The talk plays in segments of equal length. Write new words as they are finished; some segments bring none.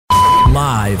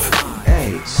Live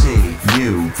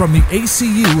ACU from the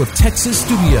ACU of Texas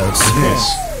Studios.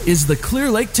 This is the Clear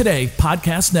Lake Today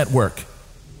Podcast Network.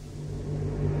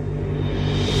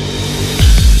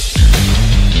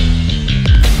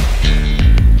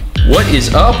 What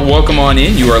is up? Welcome on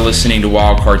in. You are listening to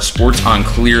Wildcard Sports on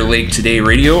Clear Lake Today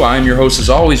Radio. I'm your host, as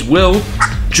always, Will,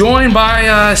 joined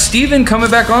by Steven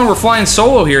coming back on. We're flying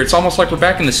solo here. It's almost like we're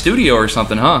back in the studio or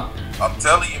something, huh? I'm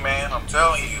telling you, man. I'm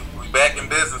telling you. We back in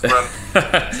business, brother.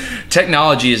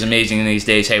 Technology is amazing these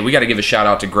days. Hey, we got to give a shout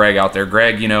out to Greg out there.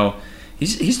 Greg, you know,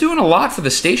 he's doing a lot for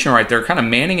the station right there, kind of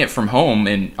manning it from home.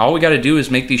 And all we got to do is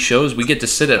make these shows. We get to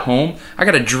sit at home. I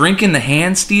got a drink in the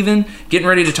hand, Steven, getting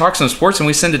ready to talk some sports, and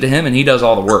we send it to him, and he does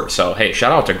all the work. So, hey,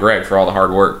 shout out to Greg for all the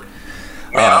hard work.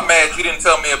 Man, I'm mad you didn't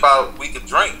tell me about we could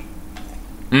drink.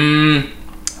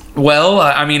 Well,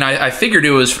 I mean, I figured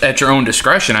it was at your own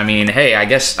discretion. I mean, hey, I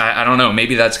guess, I don't know,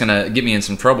 maybe that's going to get me in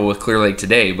some trouble with Clear Lake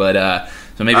Today, but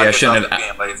so maybe I shouldn't have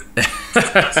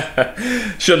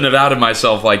shouldn't have outed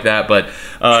myself like that, but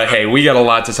hey, we got a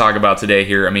lot to talk about today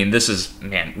here. I mean, this is,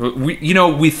 man,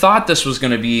 we thought this was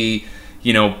going to be,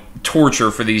 torture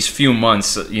for these few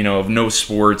months, of no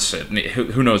sports.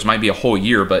 Who knows, might be a whole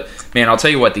year, but man, I'll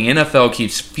tell you what, the NFL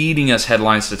keeps feeding us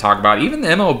headlines to talk about. Even the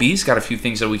MLB's got a few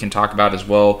things that we can talk about as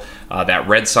well. That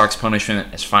Red Sox punishment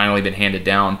has finally been handed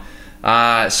down.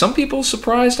 Some people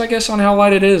surprised, I guess, on how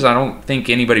light it is. I don't think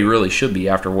anybody really should be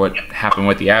after what happened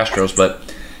with the Astros,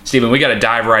 but Steven, we got to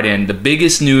dive right in. The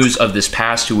biggest news of this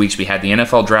past 2 weeks, we had the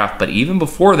NFL draft, but even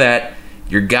before that,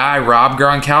 your guy, Rob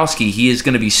Gronkowski, he is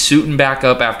going to be suiting back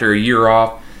up after a year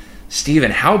off. Steven,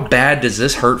 how bad does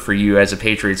this hurt for you as a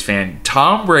Patriots fan?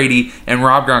 Tom Brady and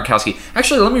Rob Gronkowski.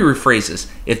 Actually, let me rephrase this.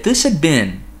 If this had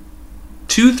been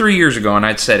 2-3 years ago and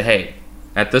I'd said, hey,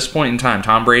 at this point in time,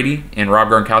 Tom Brady and Rob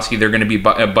Gronkowski, they're going to be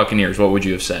Buccaneers, what would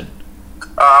you have said?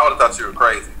 I would have thought you were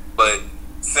crazy. But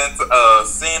since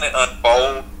seeing it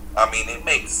unfold, I mean, it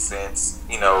makes sense.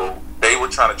 They were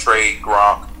trying to trade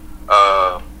Gronk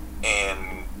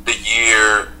in the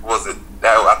year, was it?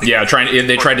 I think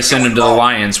they tried to send him to the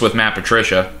Lions with Matt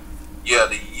Patricia. Yeah,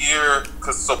 the year,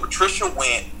 so Patricia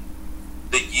went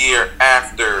the year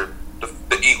after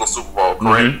the Eagles Super Bowl,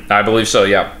 correct? Mm-hmm. I believe so,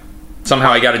 yeah.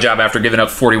 Somehow he got a job after giving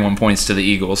up 41 points to the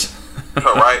Eagles.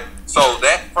 Right. So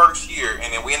that first year,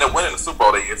 and then we ended up winning the Super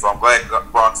Bowl that year, so I'm glad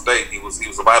Gronk stayed. He was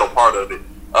a vital part of it.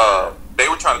 They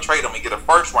were trying to trade him and get a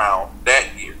first round that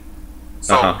year.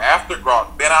 So after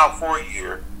Gronk been out for a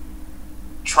year,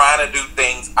 trying to do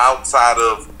things outside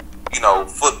of,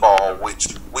 football, which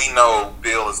we know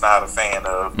Bill is not a fan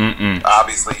of,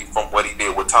 obviously, from what he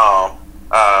did with Tom.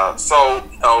 So,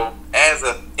 as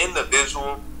an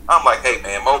individual, I'm like, hey,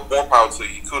 man, more power to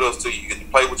you. Kudos to you. You get to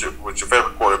play with your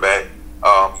favorite quarterback.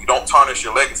 You don't tarnish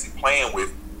your legacy playing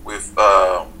with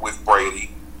Brady.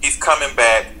 He's coming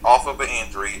back off of an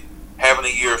injury, having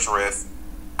a year's rest.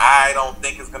 I don't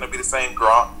think it's going to be the same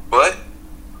Gronk, but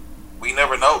we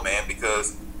never know, man,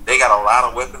 because they got a lot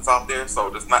of weapons out there,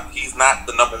 so he's not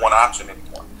the number one option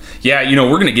anymore. Yeah,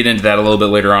 we're going to get into that a little bit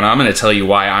later on. I'm going to tell you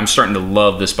why I'm starting to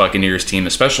love this Buccaneers team,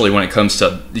 especially when it comes to,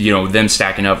 them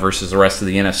stacking up versus the rest of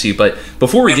the NFC. But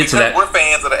before we get to that, we're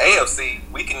fans of the AFC.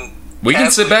 We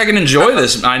can sit back and enjoy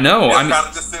this. I know. Kind of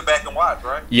just sit back and watch,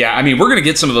 right? Yeah, I mean, we're going to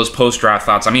get some of those post-draft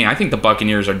thoughts. I mean, I think the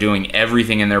Buccaneers are doing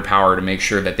everything in their power to make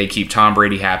sure that they keep Tom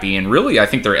Brady happy. And really, I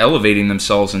think they're elevating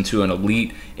themselves into an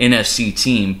elite NFC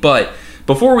team. But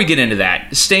before we get into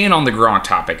that, staying on the Gronk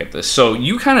topic at this. So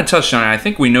you kind of touched on it. I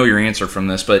think we know your answer from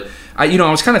this. But, I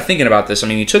was kind of thinking about this. I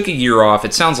mean, he took a year off.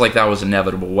 It sounds like that was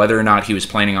inevitable. Whether or not he was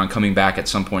planning on coming back at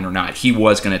some point or not, he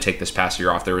was going to take this past year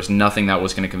off. There was nothing that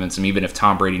was going to convince him, even if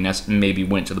Tom Brady maybe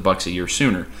went to the Bucs a year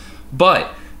sooner.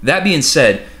 But that being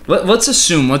said, let's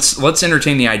assume, let's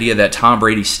entertain the idea that Tom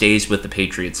Brady stays with the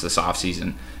Patriots this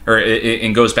offseason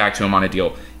and goes back to him on a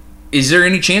deal. Is there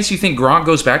any chance you think Gronk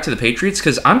goes back to the Patriots?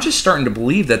 Because I'm just starting to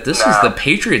believe that this is the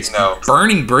Patriots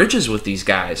burning bridges with these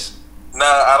guys. No,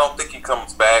 I don't think he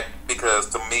comes back because,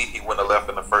 to me, he wouldn't have left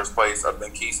in the first place. I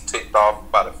think he's ticked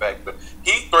off by the fact that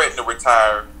he threatened to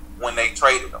retire when they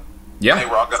traded him. Yeah. They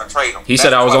were all going to trade him. He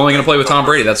said, I was only going to play with Tom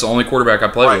Brady. That's the only quarterback I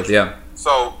play with, yeah.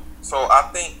 So I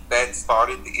think that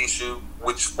started the issue,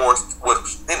 which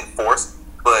didn't force,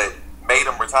 but made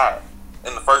him retire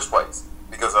in the first place.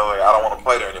 Because I don't want to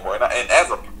play there anymore. And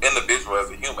as an individual, as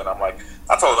a human, I'm like,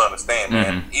 I totally understand,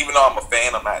 man. Even though I'm a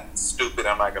fan, I'm not stupid.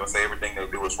 I'm not going to say everything they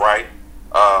do is right.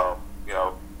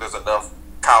 There's enough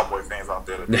Cowboy fans out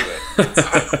there to do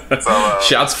that. So,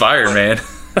 shots fired, man.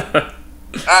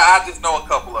 I just know a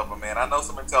couple of them, man. I know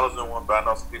some intelligent ones, but I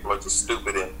know some people are just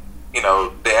stupid and,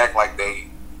 they act like they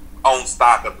own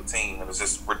stock of the team, and it's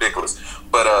just ridiculous.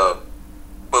 But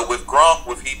But with Gronk,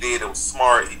 what he did, it was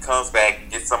smart. He comes back,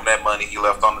 gets some of that money he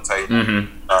left on the table.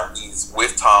 Mm-hmm. He's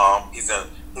with Tom. He's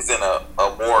in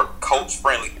a more coach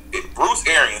friendly. Bruce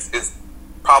Arians is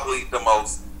probably the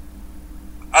most,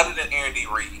 other than Aaron D.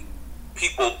 Reed,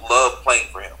 people love playing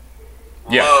for him.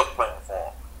 Yeah. Love playing for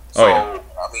him. So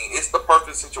I mean, it's the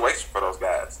perfect situation for those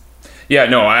guys. Yeah,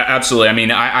 no, absolutely. I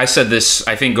mean, I said this,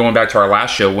 I think, going back to our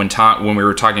last show when we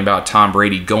were talking about Tom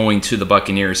Brady going to the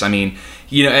Buccaneers. I mean,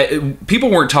 you know, people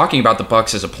weren't talking about the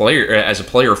Bucs as a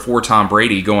player for Tom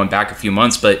Brady going back a few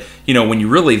months, but you know, when you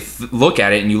really look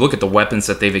at it and you look at the weapons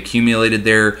that they've accumulated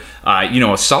there, you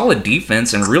know, a solid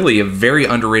defense and really a very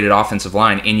underrated offensive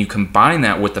line, and you combine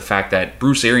that with the fact that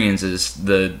Bruce Arians is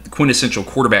the quintessential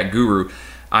quarterback guru.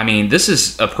 I mean, this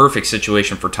is a perfect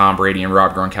situation for Tom Brady and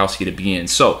Rob Gronkowski to be in.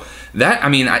 So that, I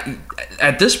mean,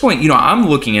 at this point, you know, I'm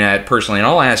looking at personally, and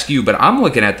I'll ask you, but I'm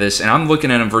looking at this and I'm looking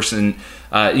at him versus,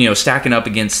 you know, stacking up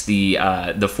against the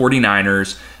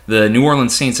 49ers, the New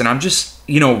Orleans Saints, and I'm just,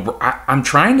 you know, I'm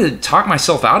trying to talk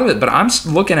myself out of it, but I'm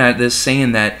looking at this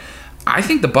saying that I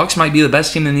think the Bucs might be the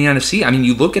best team in the NFC. I mean,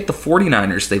 you look at the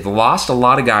 49ers; they've lost a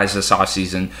lot of guys this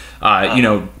offseason. You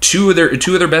know, two of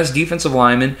their best defensive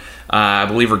linemen, I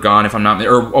believe, are gone. If I'm not,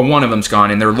 or one of them's gone,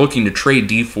 and they're looking to trade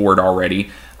Dee Ford already.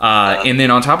 And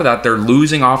then on top of that, they're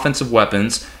losing offensive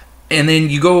weapons. And then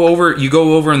you go over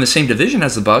in the same division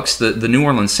as the Bucs, the New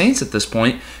Orleans Saints. At this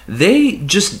point, they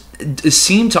just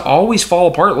seem to always fall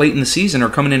apart late in the season or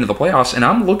coming into the playoffs. And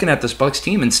I'm looking at this Bucs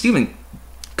team, and Steven,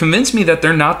 convince me that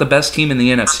they're not the best team in the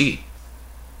NFC.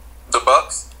 The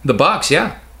Bucs? The Bucs,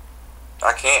 yeah.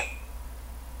 I can't.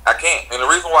 And the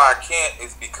reason why I can't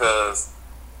is because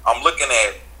I'm looking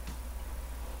at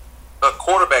a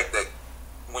quarterback that,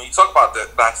 when you talk about the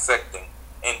dissecting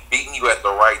and beating you at the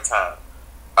right time,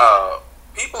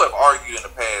 people have argued in the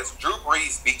past, Drew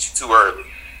Brees beat you too early.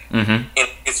 Mm-hmm. And it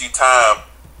gives you time.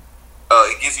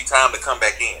 It gives you time to come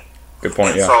back in. Good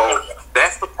point, yeah. So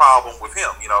that's the problem with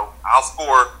him. You know, I'll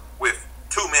score with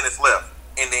 2 minutes left,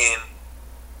 and then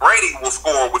Brady will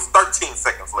score with 13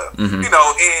 seconds left. Mm-hmm. You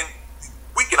know, and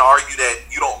we can argue that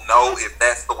you don't know if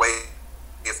that's the way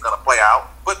it's going to play out.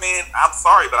 But man, I'm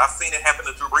sorry, but I've seen it happen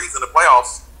to Drew Brees in the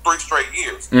playoffs 3 straight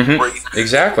years. Mm-hmm. Where he's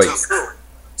exactly.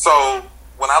 So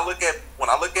when I look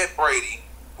at Brady,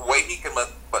 the way he can,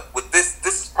 but with this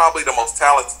is probably the most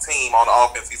talented team on the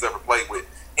offense he's ever played with,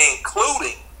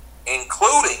 including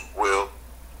Will,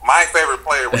 my favorite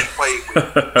player we played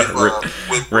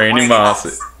with Randy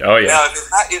Moss. Oh yeah. Now,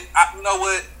 you know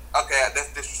what? Okay,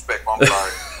 that's disrespectful. I'm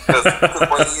sorry,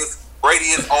 because Brady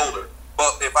is older.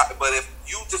 But if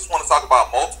you just want to talk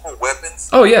about multiple weapons,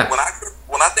 oh yeah. When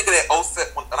I think of that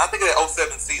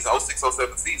 07 season,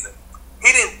 06-07 season,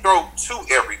 he didn't throw to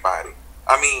everybody.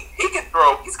 I mean, he can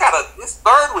throw. He's got his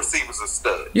third receiver's a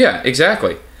stud. Yeah,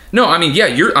 exactly. No, I mean, yeah,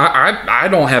 I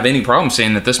don't have any problem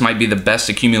saying that this might be the best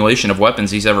accumulation of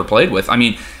weapons he's ever played with. I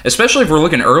mean, especially if we're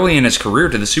looking early in his career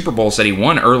to the Super Bowls that he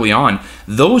won early on,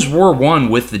 those were won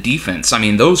with the defense. I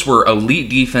mean, those were elite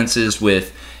defenses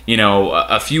with, you know,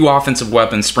 a few offensive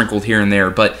weapons sprinkled here and there.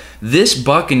 But this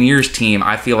Buccaneers team,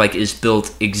 I feel like, is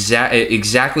built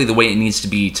exactly the way it needs to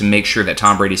be to make sure that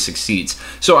Tom Brady succeeds.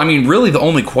 So, I mean, really the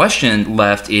only question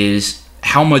left is,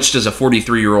 how much does a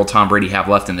 43-year-old Tom Brady have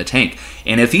left in the tank?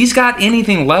 And if he's got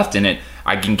anything left in it,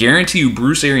 I can guarantee you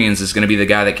Bruce Arians is going to be the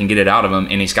guy that can get it out of him,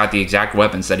 and he's got the exact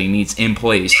weapons that he needs in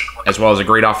place, as well as a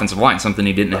great offensive line, something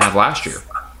he didn't have last year.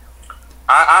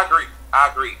 I agree.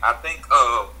 I think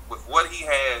with what he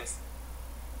has,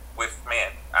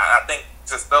 I think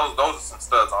just those are some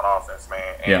studs on offense,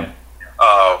 man. And, yeah.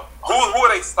 Who are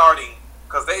they starting?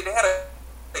 Because they had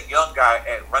a young guy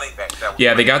at running back.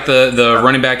 They got the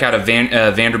running back out of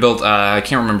Vanderbilt. I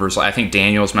can't remember I think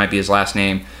Daniels might be his last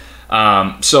name.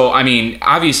 So, I mean,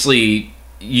 obviously,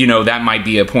 you know, that might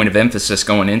be a point of emphasis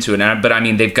going into it. But, I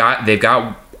mean, they've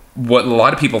got what a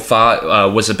lot of people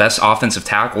thought was the best offensive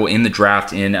tackle in the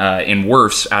draft in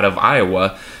Wirfs out of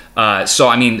Iowa. So,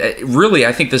 I mean, really,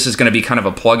 I think this is going to be kind of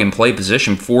a plug-and-play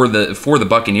position for the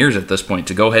Buccaneers at this point,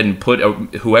 to go ahead and put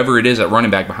whoever it is at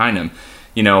running back behind him,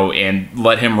 you know, and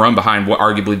let him run behind what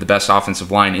arguably the best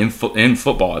offensive line in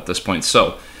football at this point.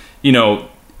 So, you know,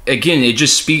 again, it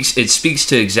speaks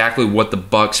to exactly what the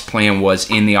Bucs' plan was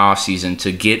in the offseason,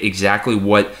 to get exactly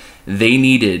what they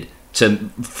needed to,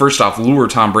 first off, lure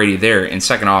Tom Brady there, and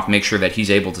second off, make sure that he's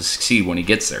able to succeed when he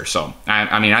gets there. So,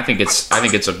 I mean, I think it's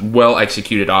a well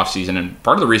executed offseason, and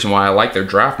part of the reason why I like their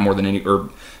draft more than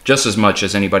just as much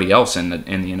as anybody else in the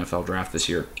NFL draft this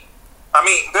year. I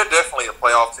mean, they're definitely a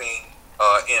playoff team.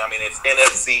 It's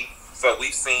NFC, so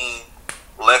we've seen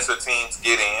lesser teams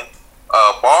get in.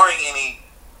 Barring any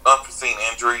unforeseen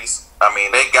injuries, I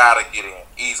mean, they gotta get in.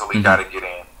 Easily gotta get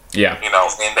in. Yeah. You know,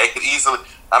 and they could easily.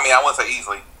 I mean, I wouldn't say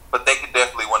easily, but they could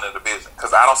definitely win the division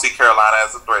because I don't see Carolina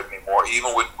as a threat anymore.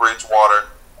 Even with Bridgewater,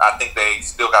 I think they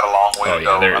still got a long way to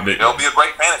go. I mean, they'll be a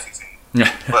great fantasy team,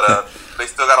 but they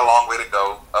still got a long way to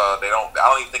go. They don't. I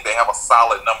don't even think they have a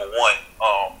solid number one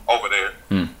over there.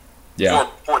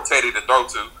 For Teddy to throw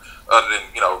to, other than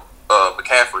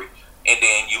McCaffrey. And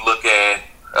then you look at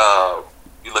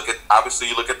obviously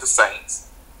you look at the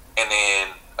Saints, and then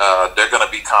they're going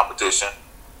to be competition.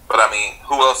 But I mean,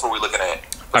 who else are we looking at?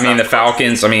 I mean, the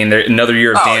Falcons. I mean, they're another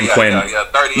year of Dan Quinn.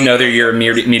 Another year of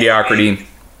mediocrity.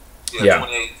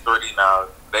 28-30 now.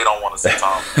 They don't want to see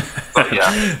Tom.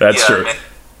 So, that's true. Man,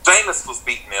 Jameis was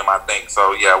beating them, I think.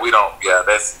 So we don't.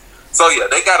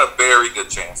 They got a very good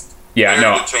chance.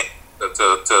 Good chance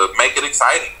to make it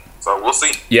exciting. So we'll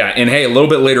see. Yeah, and hey, a little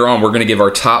bit later on, we're going to give our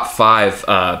top 5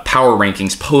 power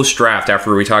rankings post draft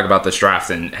after we talk about this draft.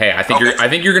 And hey, I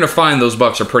think you're going to find those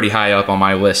Bucs are pretty high up on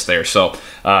my list there. So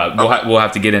we'll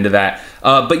have to get into that.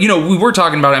 But we were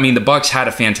talking about. I mean, the Bucs had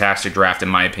a fantastic draft in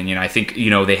my opinion. I think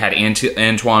they had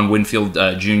Antoine Winfield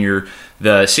Jr.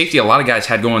 The safety a lot of guys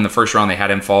had going in the first round. They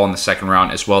had him fall in the second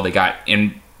round as well. They got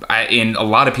in a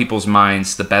lot of people's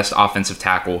minds the best offensive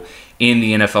tackle in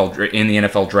the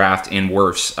NFL draft and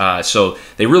worse. So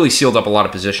they really sealed up a lot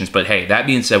of positions. But hey, that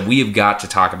being said, we have got to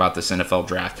talk about this NFL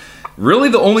draft. Really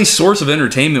the only source of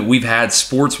entertainment we've had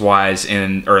sports-wise,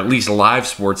 or at least live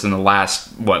sports, in the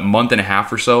last, month and a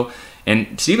half or so.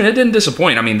 And Steven, it didn't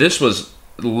disappoint. I mean, this was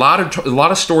a lot of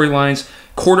storylines,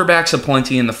 quarterbacks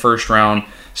aplenty in the first round.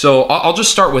 So I'll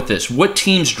just start with this. What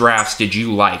teams' drafts did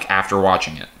you like after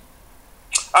watching it?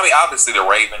 I mean, obviously the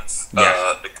Ravens,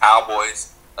 the Cowboys,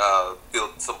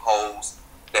 filled some holes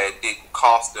that didn't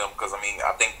cost them because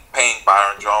I think paying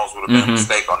Byron Jones would have been a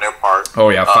mistake on their part. Oh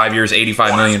yeah, 5 years,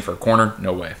 $85 million for a corner?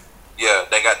 No way. Yeah,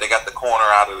 they got the corner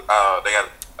out of Alabama.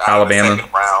 Of the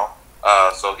second round,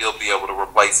 so he'll be able to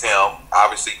replace him.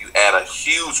 Obviously, you add a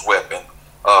huge weapon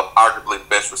of arguably the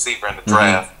best receiver in the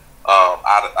draft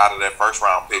out of that first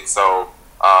round pick. So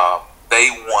they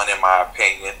won, in my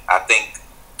opinion. I think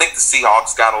the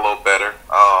Seahawks got a little better.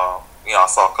 I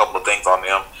saw a couple of things on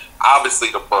them. Obviously,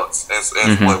 the Bucs, as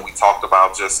what we talked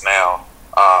about just now.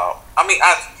 I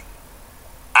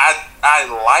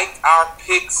like our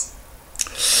picks,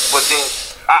 but then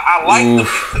I like them,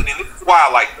 and this is why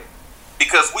I like them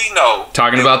because we know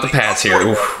talking about the Pats here. We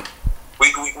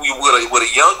with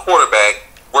a young quarterback,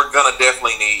 we're gonna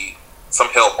definitely need some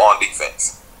help on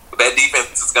defense. That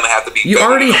defense is going to have to be. You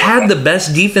already had the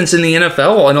best defense in the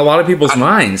NFL in a lot of people's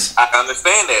minds. I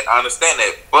understand that.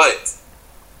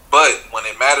 But when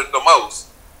it mattered the most,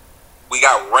 we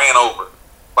got ran over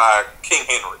by King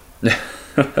Henry.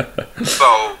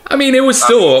 So I mean, it was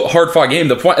still a hard-fought game.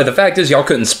 The fact is, y'all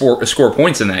couldn't score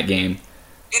points in that game.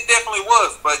 It definitely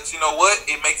was, but you know what?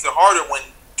 It makes it harder when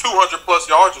 200-plus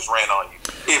yards just ran on you.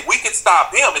 If we could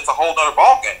stop him, it's a whole other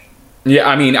ball game. Yeah,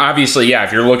 I mean, obviously,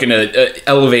 if you're looking to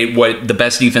elevate what the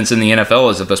best defense in the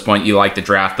NFL is at this point, you like the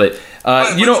draft. But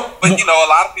a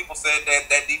lot of people said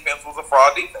that defense was a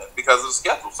fraud defense because of the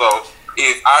schedule. So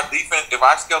if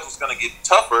our schedule is going to get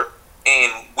tougher,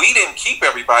 and we didn't keep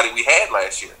everybody we had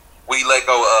last year, we let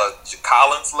go.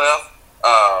 Collins left.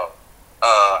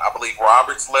 I believe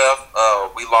Roberts left.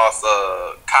 We lost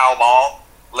Kyle Long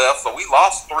left. So we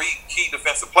lost 3 key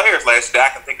defensive players last year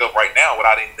that I can think of right now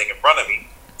without anything in front of me.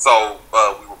 So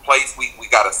we replaced. We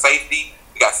got a safety.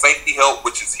 We got safety help,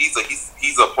 which is he's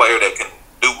a player that can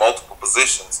do multiple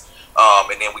positions.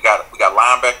 And then we got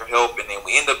linebacker help, and then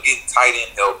we end up getting tight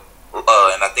end help.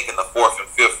 And I think in the 4th and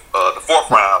 5th, the 4th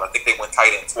round, I think they went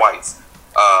tight end twice.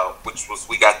 Which was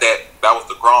we got that. That was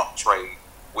the Gronk trade,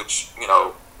 which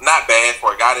not bad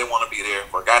for a guy that didn't want to be there,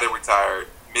 for a guy that retired,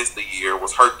 missed a year,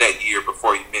 was hurt that year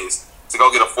before he missed. To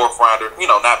go get a 4th rounder,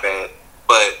 not bad.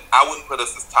 But I wouldn't put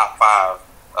us as top 5.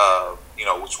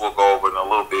 Which we'll go over in a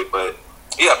little bit, but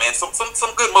yeah, man, some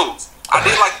good moves. I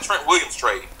did like the Trent Williams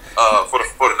trade for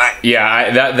the Niners.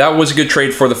 Yeah, that was a good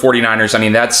trade for the 49ers. I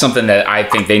mean, that's something that I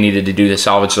think they needed to do to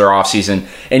salvage their offseason.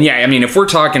 And yeah, I mean, if we're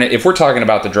talking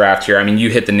about the draft here, I mean, you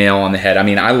hit the nail on the head. I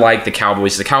mean, I like the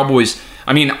Cowboys. The Cowboys,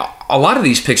 I mean, a lot of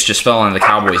these picks just fell into the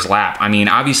Cowboys' lap. I mean,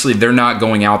 obviously, they're not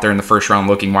going out there in the first round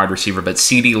looking wide receiver, but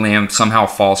CeeDee Lamb somehow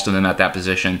falls to them at that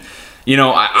position.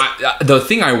 The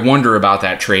thing I wonder about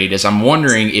that trade is I'm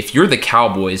wondering if you're the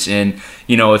Cowboys and,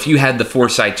 if you had the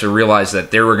foresight to realize that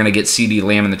they were going to get CeeDee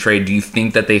Lamb in the trade, do you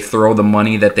think that they throw the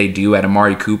money that they do at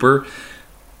Amari Cooper?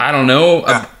 I don't know.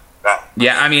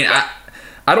 I mean,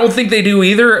 I don't think they do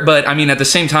either, but I mean, at the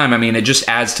same time, I mean, it just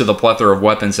adds to the plethora of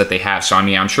weapons that they have. So, I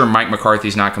mean, I'm sure Mike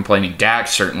McCarthy's not complaining. Dak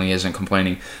certainly isn't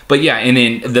complaining. But yeah, and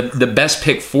then the best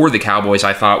pick for the Cowboys,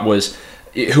 I thought was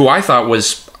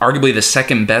arguably the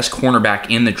second best cornerback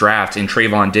in the draft in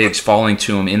Trayvon Diggs, falling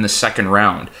to him in the second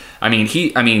round. I mean,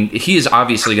 he is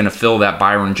obviously going to fill that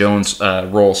Byron Jones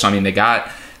role. So, I mean, they got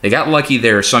lucky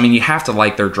there. So, I mean, you have to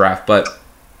like their draft, but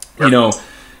you know.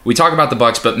 We talk about the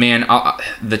Bucks, but man,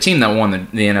 the team that won the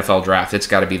NFL draft, it's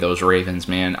got to be those Ravens,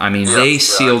 man. I mean, they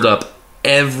sealed up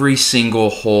every single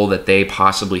hole that they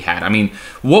possibly had. I mean,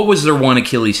 what was their one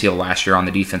Achilles heel last year on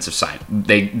the defensive side?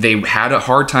 They had a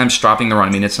hard time stopping the run.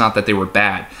 I mean, it's not that they were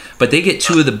bad, but they get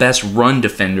two of the best run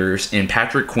defenders in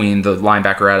Patrick Queen, the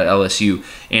linebacker out of LSU,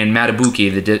 and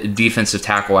Matabuki, the defensive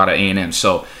tackle out of A&M.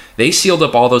 So they sealed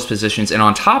up all those positions, and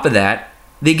on top of that,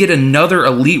 they get another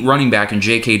elite running back in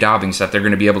J.K. Dobbins that they're going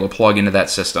to be able to plug into that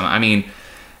system. I mean,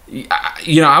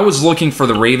 you know, I was looking for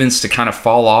the Ravens to kind of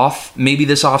fall off maybe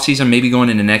this offseason, maybe going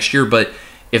into next year. But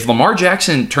if Lamar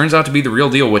Jackson turns out to be the real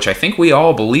deal, which I think we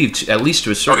all believe, at least to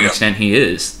a certain extent he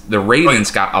is, the Ravens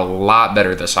got a lot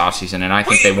better this offseason, and I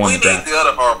think they won the draft. We need the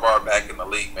other Harbaugh back in the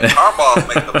league, man. Harbaugh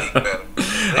make the league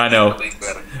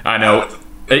better. I know.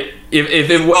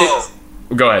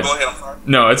 Go ahead. Go ahead, I'm sorry.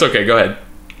 No, it's okay. Go ahead.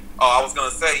 Oh, I was going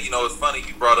to say, you know, it's funny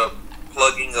you brought up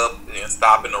plugging up and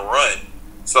stopping the run.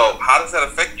 So how does that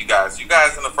affect you guys? You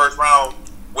guys in the first round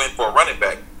went for a running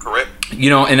back, correct?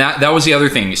 You know, and that was the other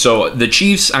thing. So the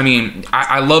Chiefs, I mean,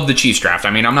 I love the Chiefs draft.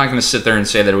 I mean, I'm not going to sit there and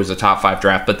say that it was a top 5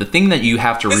 draft, but the thing that you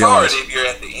have to realize... It's hard if you're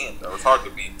at the end, though. It's hard to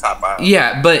be top 5.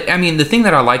 Yeah, but, I mean, the thing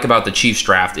that I like about the Chiefs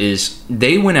draft is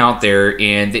they went out there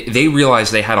and they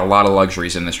realized they had a lot of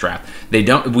luxuries in this draft.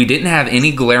 We didn't have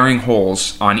any glaring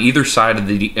holes on either side of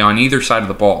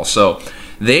the ball. So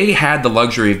they had the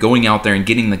luxury of going out there and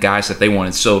getting the guys that they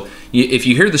wanted. So if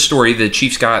you hear the story, the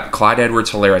Chiefs got Clyde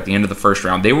Edwards-Helaire at the end of the first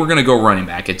round. They were going to go running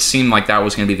back. It seemed like that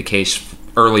was going to be the case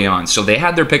early on. So they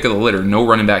had their pick of the litter. No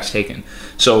running backs taken.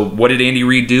 So what did Andy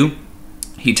Reid do?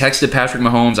 He texted Patrick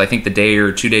Mahomes, I think the day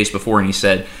or 2 days before, and he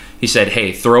said,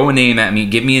 hey, throw a name at me.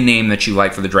 Give me a name that you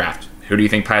like for the draft. Who do you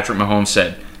think Patrick Mahomes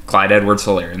said? Clyde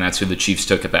Edwards-Helaire, and that's who the Chiefs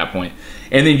took at that point.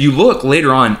 And then you look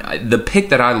later on, the pick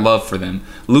that I love for them,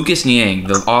 Lucas Niang,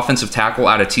 the offensive tackle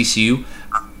out of TCU,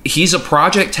 he's a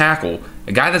project tackle,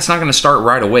 a guy that's not going to start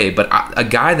right away, but a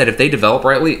guy that if they develop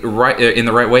in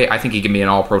the right way, I think he can be an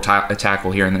all-pro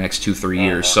tackle here in the next 2-3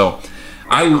 years. So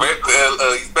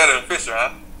he's better than Fisher,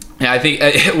 huh? Yeah, I think.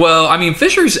 Well, I mean,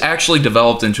 Fisher's actually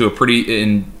developed into a pretty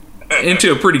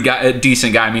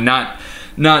decent guy. I mean, not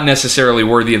necessarily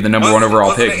worthy of the number 1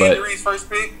 overall pick, but Reid's first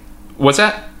pick? What's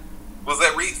that? Was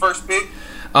that Reid's first pick?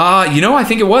 You know, I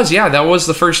think it was. Yeah, that was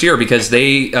the first year because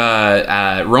they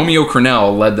Romeo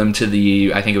Crennel led them to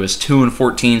the, I think it was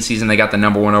 2-14 season. They got the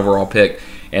number 1 overall pick,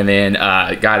 and then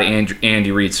got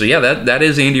Andy Reid. So yeah, that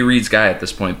is Andy Reid's guy at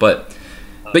this point, But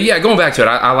yeah, going back to it,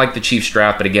 I like the Chiefs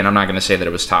draft, but again, I'm not going to say that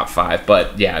it was top 5.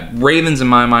 But yeah, Ravens in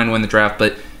my mind win the draft.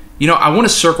 But you know, I want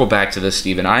to circle back to this,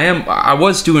 Steven. I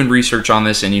was doing research on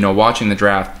this and, you know, watching the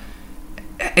draft.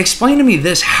 Explain to me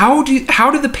this: how did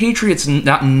the Patriots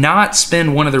not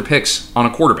spend one of their picks on a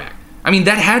quarterback? I mean,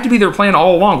 that had to be their plan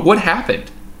all along. What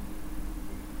happened?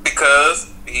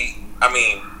 Because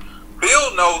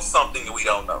Bill knows something that we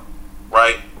don't know,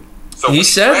 right? So he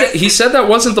said that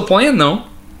wasn't the plan, though.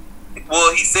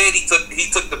 Well, he said he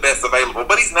took the best available,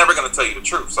 but he's never going to tell you the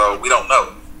truth, so we don't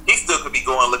know. He still could be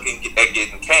going looking at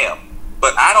getting Cam,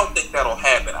 but I don't think that'll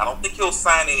happen. I don't think he'll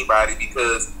sign anybody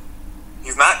because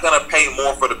he's not going to pay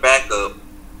more for the backup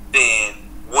than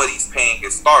what he's paying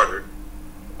his starter.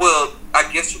 Well,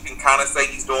 I guess you can kind of say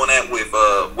he's doing that with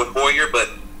Hoyer, but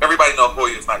everybody knows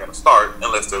Hoyer's not going to start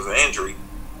unless there's an injury.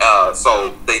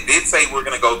 So they did say we're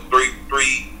going to go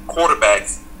three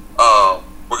quarterbacks.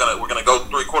 We're gonna go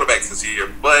 3 quarterbacks this year,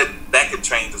 but that could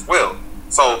change as well.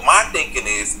 So my thinking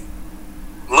is,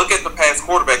 look at the past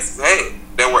quarterbacks he's had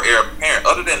that were heir apparent.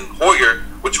 Other than Hoyer,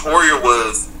 which Hoyer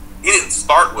he didn't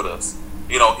start with us.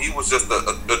 You know, he was just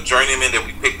a journeyman that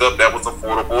we picked up that was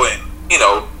affordable, and you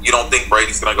know, you don't think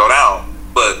Brady's gonna go down.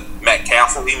 But Matt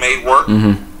Castle, he made work.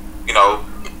 Mm-hmm. You know,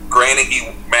 granted,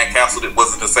 Matt Castle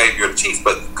wasn't the savior of the Chiefs,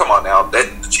 but come on now, the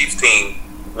Chiefs team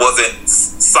wasn't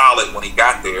solid when he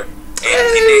got there.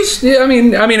 Yeah, I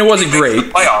mean, it wasn't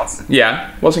great. Playoffs.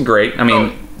 Yeah, it wasn't great. I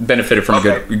mean, benefited from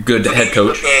a good head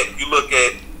coach. You look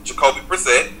at Jacoby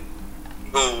Brissett,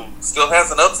 who still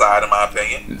has an upside, in my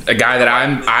opinion. A guy that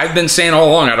I've been saying all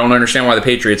along, I don't understand why the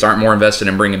Patriots aren't more invested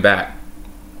in bringing back.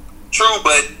 True,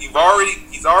 but he's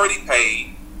already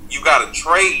paid. You got to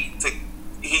trade to.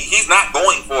 He's not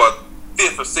going for a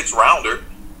 5th or 6th rounder.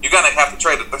 you're gonna have to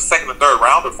trade the second or third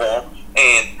rounder for him,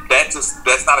 and that's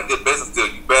not a good business deal.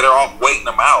 You better off waiting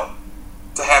him out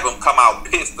to have him come out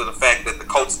pissed at the fact that the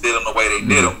Colts did him the way they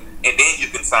did him, and then you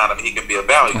can sign him and he can be a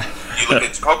value. You look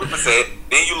at Jacoby Brissett,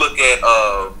 then you look at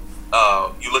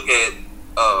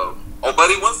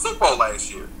Buddy won Super Bowl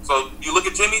last year. So you look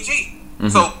at Jimmy G. Mm-hmm.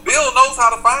 So Bill knows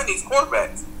how to find these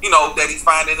quarterbacks, that he's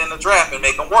finding in the draft and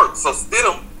make them work. So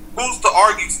Stidham, who's to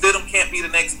argue Stidham can't be the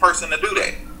next person to do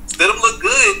that? Stidham look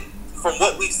good from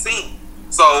what we've seen.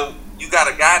 So you got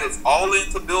a guy that's all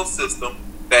into Bill's system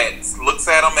that looks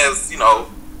at him as,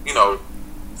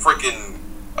 freaking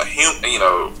a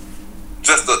human,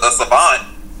 just a savant.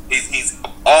 He's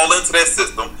all into that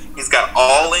system. He's got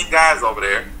all in guys over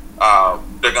there.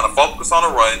 They're going to focus on the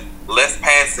run, less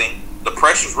passing. The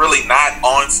pressure's really not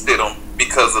on Stidham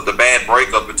because of the bad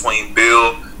breakup between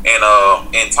Bill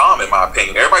and Tom, in my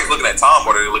opinion. Everybody's looking at Tom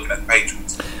more than they're looking at the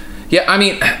Patriots. Yeah, I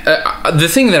mean, the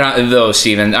thing that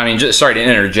Steven, sorry to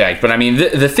interject, but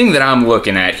the thing that I'm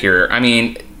looking at here,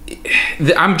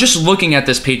 I'm just looking at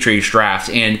this Patriots draft,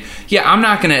 and yeah, I'm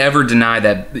not going to ever deny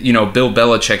that, Bill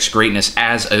Belichick's greatness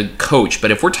as a coach,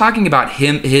 but if we're talking about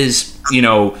his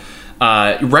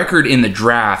record in the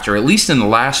draft, or at least in the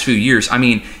last few years,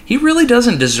 he really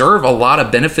doesn't deserve a lot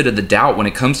of benefit of the doubt when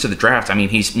it comes to the draft.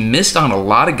 He's missed on a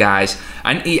lot of guys.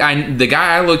 The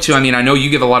guy I look to, I know you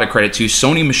give a lot of credit to,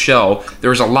 Sony Michel. There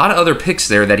was a lot of other picks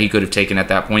there that he could have taken at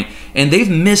that point, and they've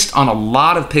missed on a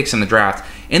lot of picks in the draft.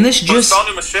 And this just... But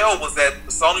Sony Michel,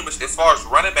 as far as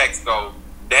running backs go,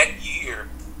 that year,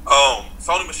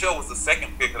 Sony Michel was the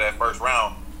second pick of that first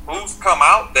round. Who's come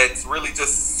out that's really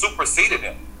just superseded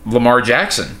him? Lamar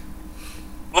Jackson.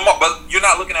 But you're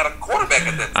not looking at a quarterback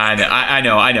at that time. I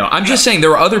know. I'm just saying there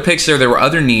were other picks there. There were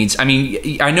other needs. I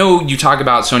know you talk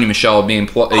about Sony Michel being,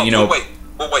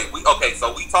 Okay,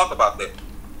 so we talk about that.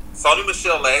 Sony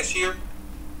Michel last year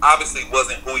obviously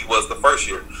wasn't who he was the first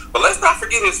year. But let's not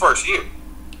forget his first year.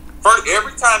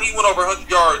 Every time he went over 100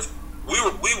 yards, we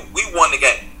won the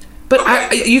game. But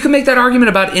okay. You can make that argument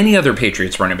about any other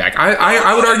Patriots running back.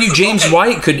 I would argue James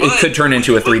White could turn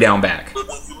into a 3-down back. But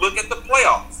when you look at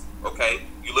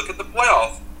the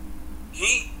playoffs,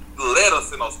 he led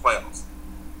us in those playoffs.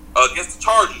 Against the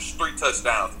Chargers, 3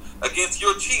 touchdowns. Against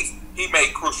your Chiefs, he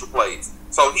made crucial plays.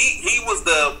 So he was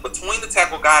the between the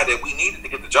tackle guy that we needed to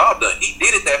get the job done. He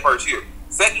did it that first year.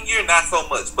 Second year, not so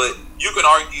much. But you can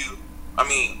argue,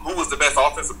 who was the best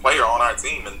offensive player on our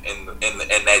team in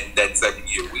that second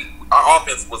year? Our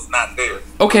offense was not there.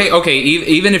 Okay.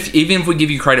 Even if we give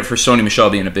you credit for Sony Michel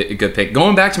being a good pick,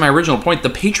 going back to my original point, the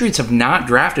Patriots have not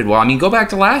drafted well. Go back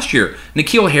to last year.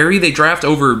 N'Keal Harry, they draft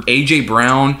over A.J.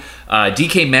 Brown,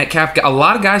 DK Metcalf, a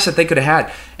lot of guys that they could have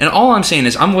had. And all I'm saying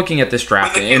is I'm looking at this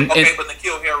draft. But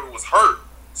N'Keal Harry was hurt.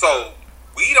 So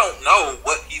we don't know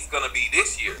what he's going to be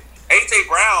this year. A.J.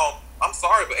 Brown, I'm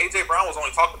sorry, but A.J. Brown was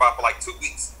only talked about for like 2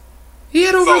 weeks. He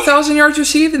had over 1,000 yards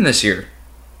receiving this year.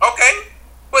 Okay.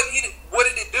 But what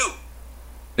did it do?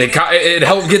 It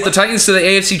helped get the Titans to the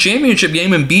AFC Championship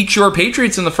game and beat your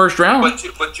Patriots in the first round.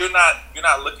 But you're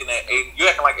not looking at you're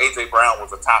acting like A.J. Brown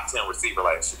was a top 10 receiver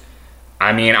last year.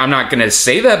 I'm not going to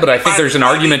say that, but I think there's an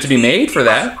argument to be made for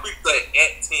that.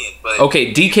 At 10, but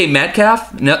okay, DK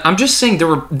Metcalf. No, I'm just saying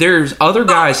there's other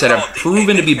guys that have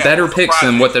proven to be better picks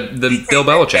than what the Bill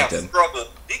Belichick did.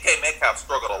 DK Metcalf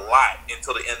struggled a lot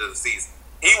until the end of the season.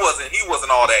 He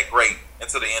wasn't all that great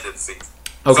until the end of the season.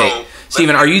 Okay, so,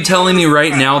 Steven, are you telling me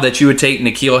right now that you would take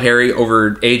N'Keal Harry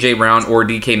over A.J. Brown or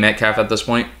DK Metcalf at this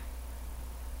point?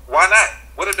 Why not?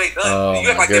 What have they done?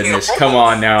 Oh, my goodness. Come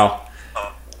on now.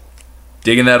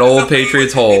 Digging that old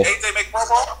Patriots hole. AJ make Pro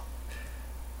Bowl?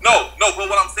 No, but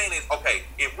what I'm saying is, okay,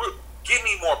 give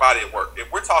me more body of work.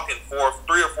 If we're talking 3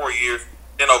 or 4 years,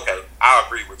 then okay, I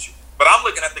agree with you. But I'm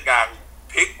looking at the guy who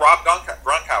picked Rob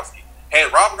Gronkowski,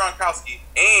 had Rob Gronkowski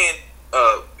and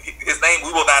his name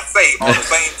we will not say on the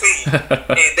same team,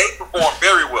 and they perform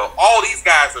very well. All these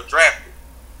guys are drafted.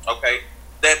 Okay,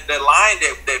 that line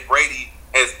that Brady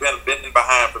has been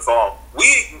behind for so long.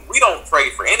 We don't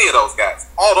trade for any of those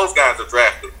guys. All those guys are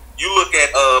drafted. You look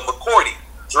at McCourty,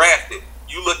 drafted.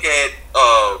 You look at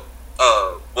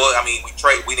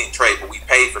we didn't trade, but we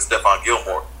paid for Stephon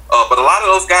Gilmore. But a lot of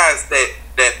those guys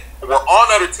that were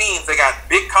on other teams, they got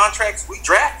big contracts. We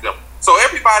drafted them. So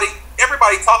everybody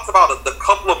talks about the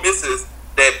couple of misses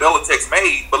that Belichick's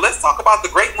made, but let's talk about the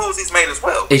great moves he's made as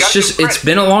well. It's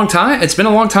been a long time. It's been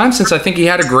a long time since I think he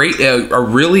had a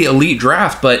really elite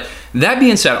draft. But that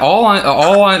being said, all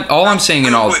I'm saying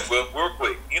in all real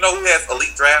quick, you know who has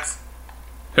elite drafts?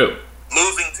 Who?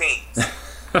 Losing teams.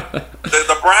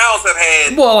 the Browns have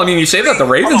had. Well, you say that the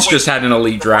Ravens just had an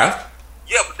elite draft.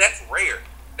 Yeah, but that's rare.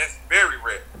 That's very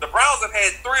rare.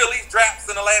 have had 3 elite drafts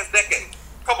in the last decade.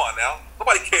 Come on now.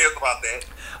 Nobody cares about that.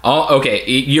 Oh, okay,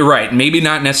 you're right. Maybe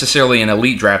not necessarily an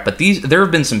elite draft, but there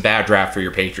have been some bad drafts for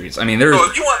your Patriots. I mean, there's. So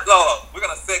if you want, we're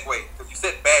gonna segue because you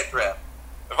said bad draft.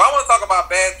 If I want to talk about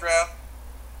bad draft,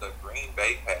 the Green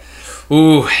Bay Packers.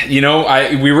 Ooh,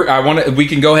 we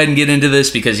can go ahead and get into this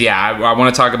because I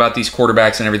want to talk about these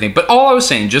quarterbacks and everything. But all I was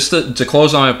saying, just to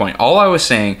close on my point, all I was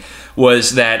saying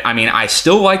was that I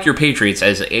still like your Patriots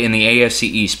as in the AFC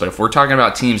East, but if we're talking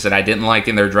about teams that I didn't like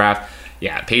in their draft.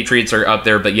 Yeah, Patriots are up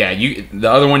there, but the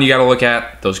other one you got to look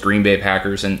at, those Green Bay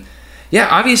Packers. And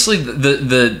obviously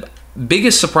the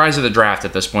biggest surprise of the draft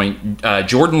at this point,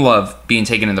 Jordan Love being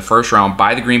taken in the first round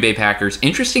by the Green Bay Packers.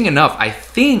 Interesting enough, I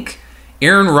think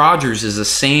Aaron Rodgers is the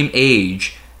same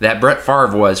age that Brett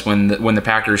Favre was when the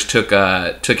Packers took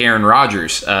Aaron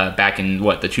Rodgers back in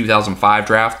the 2005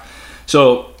 draft.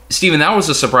 So, Steven, that was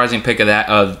a surprising pick of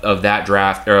that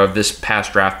draft, or of this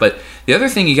past draft. But the other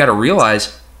thing you got to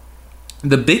realize,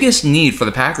 the biggest need for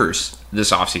the Packers this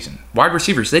offseason, wide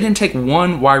receivers. They didn't take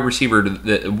one wide receiver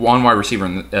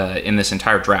in this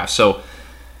entire draft. So,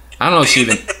 I don't know,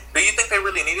 Steven. Do you think they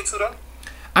really needed to, though?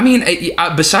 I mean,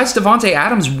 besides Devontae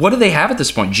Adams, what do they have at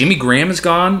this point? Jimmy Graham is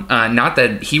gone. Not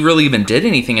that he really even did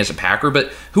anything as a Packer,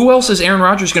 but who else is Aaron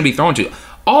Rodgers going to be throwing to?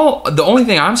 The only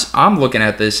thing I'm looking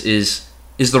at this is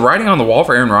the writing on the wall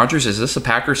for Aaron Rodgers. Is this the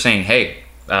Packers saying, hey,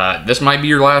 this might be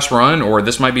your last run, or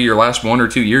this might be your last 1 or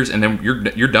 2 years, and then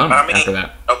you're done after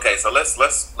that. Okay, so let's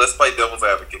play devil's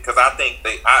advocate because I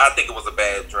think it was a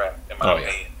bad draft in my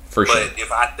opinion. For sure.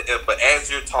 But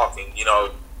as you're talking,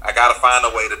 I got to find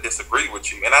a way to disagree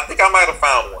with you, and I think I might have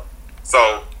found one.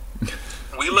 So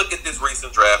we look at this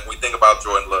recent draft, we think about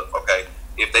Jordan Love. Okay,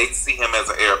 if they see him as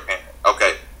an heir apparent,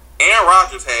 okay, Aaron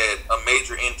Rodgers had a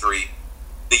major injury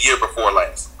the year before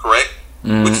last, correct?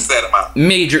 Which set him out.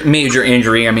 Major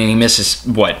injury. I mean, he misses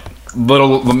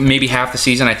maybe half the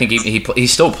season. I think he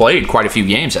still played quite a few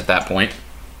games at that point.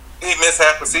 He missed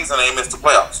half the season and he missed the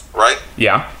playoffs, right?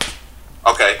 Yeah.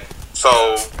 Okay.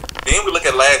 So then we look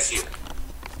at last year.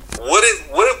 What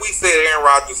have we said Aaron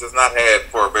Rodgers has not had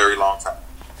for a very long time?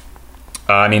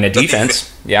 A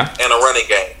defense. Yeah. And a running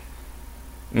game.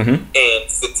 Mm-hmm. And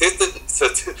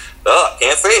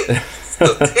can't say it.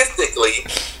 Statistically,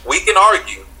 we can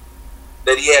argue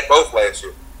that he had both last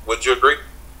year. Would you agree?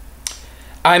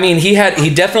 I mean, he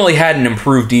definitely had an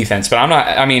improved defense, but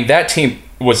that team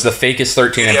was the fakest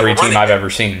 13-3 team I've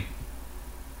ever seen.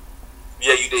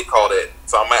 Yeah, you did call that.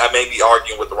 So I may be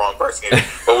arguing with the wrong person here,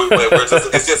 but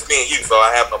it's just me and you, so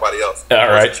I have nobody else. All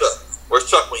right. Where's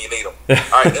Chuck when you need him?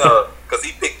 All right, because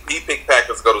he picked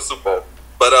Packers to go to Super Bowl.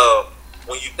 But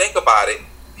when you think about it,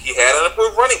 he had an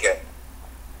improved running game.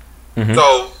 Mm-hmm.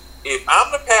 So if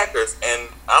I'm the Packers and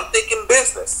I'm thinking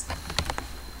business,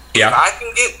 if I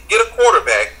can get a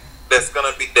quarterback that's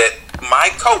going to be that my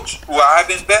coach, who I've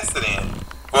invested in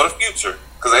for the future,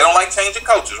 because they don't like changing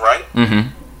coaches, right?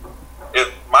 Mm-hmm.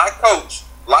 If my coach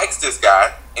likes this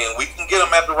guy and we can get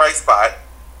him at the right spot,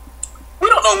 we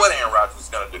don't know what Aaron Rodgers is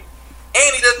going to do.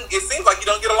 And it seems like he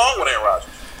don't get along with Aaron Rodgers.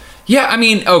 Yeah, I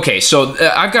mean, okay, so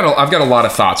I've got a lot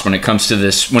of thoughts when it comes to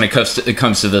this. When it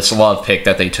comes to this Love pick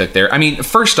that they took there. I mean,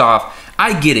 first off,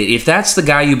 I get it. If that's the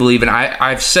guy you believe in,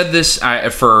 I've said this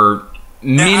for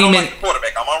many. I don't like the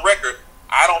quarterback. I'm on record.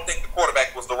 I don't think the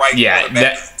quarterback was the right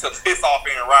quarterback to piss off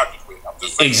Aaron Rodgers with. I'm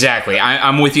just saying. Exactly.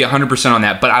 I'm with you 100% on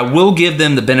that. But I will give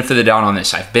them the benefit of the doubt on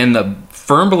this. I've been the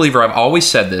firm believer. I've always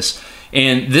said this.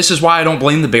 And this is why I don't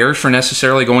blame the Bears for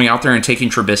necessarily going out there and taking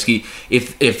Trubisky.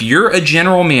 If you're a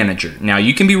general manager, now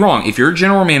you can be wrong. If you're a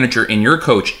general manager and you're a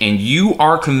coach and you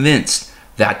are convinced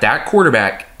that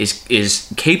quarterback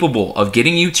is capable of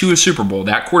getting you to a Super Bowl,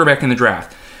 that quarterback in the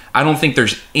draft, I don't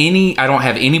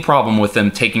have any problem with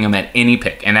them taking him at any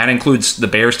pick. And that includes the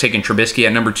Bears taking Trubisky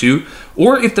at number 2.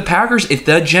 Or if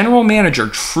the general manager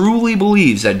truly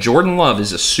believes that Jordan Love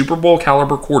is a Super Bowl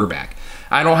caliber quarterback,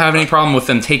 I don't have any problem with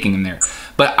them taking him there.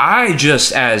 But I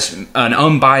just, as an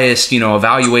unbiased,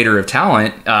 evaluator of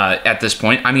talent at this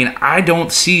point, I mean, I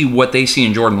don't see what they see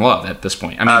in Jordan Love at this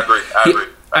point. I agree.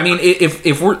 I mean,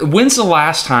 when's the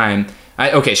last time?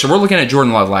 So we're looking at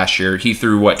Jordan Love last year. He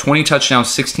threw 20 touchdowns,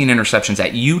 16 interceptions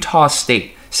at Utah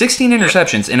State. 16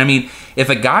 interceptions. And I mean, if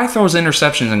a guy throws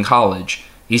interceptions in college,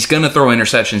 he's going to throw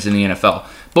interceptions in the NFL.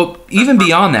 But even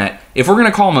beyond that, if we're going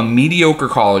to call him a mediocre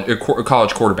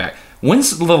college quarterback,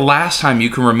 when's the last time you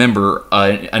can remember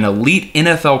an elite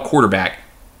NFL quarterback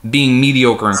being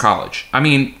mediocre in college? I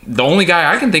mean, the only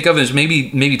guy I can think of is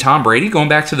maybe Tom Brady going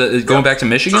back to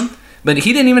Michigan, but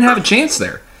he didn't even have a chance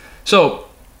there. So,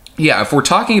 yeah, if we're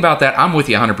talking about that, I'm with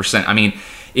you 100%. I mean,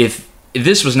 if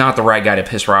this was not the right guy to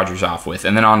piss Rodgers off with.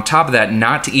 And then on top of that,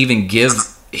 not to even give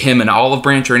him an olive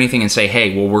branch or anything and say,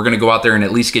 hey, well, we're going to go out there and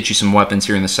at least get you some weapons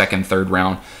here in the second, third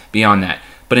round beyond that.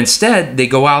 But instead, they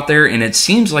go out there and it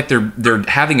seems like they're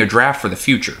having a draft for the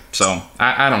future. So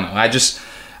I don't know.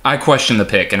 I question the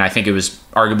pick, and I think it was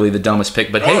arguably the dumbest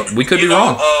pick. But hey, we could be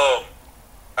wrong.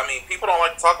 I mean, people don't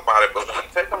like to talk about it, but when you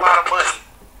take a lot of money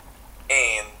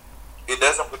and it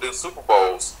doesn't produce Super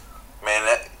Bowls, man,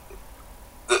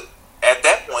 at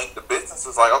that point, the business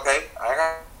is like, okay,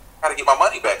 I got to get my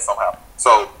money back somehow.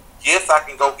 So, yes, I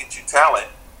can go get you talent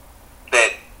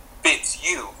that fits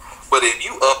you, but if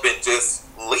you up and just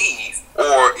leave,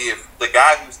 or if the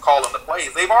guy who's calling the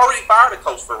plays, they've already fired a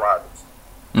coach for Rodgers.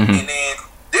 Mm-hmm. And then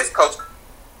this coach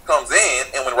comes in,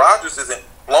 and when Rodgers isn't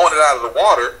blowing it out of the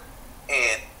water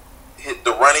and hit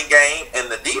the running game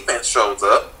and the defense shows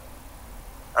up,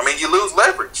 I mean, you lose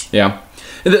leverage. Yeah.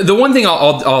 The one thing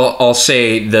I'll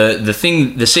say,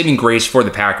 the saving grace for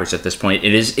the Packers at this point,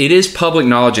 it is public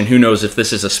knowledge, and who knows if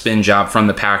this is a spin job from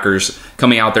the Packers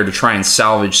coming out there to try and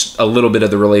salvage a little bit of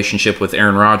the relationship with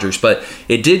Aaron Rodgers, but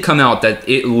it did come out that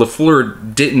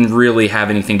LaFleur didn't really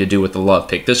have anything to do with the Love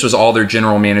pick. This was all their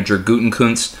general manager,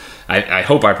 Gutekunst. I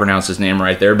hope I pronounced his name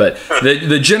right there, but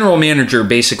the general manager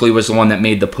basically was the one that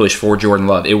made the push for Jordan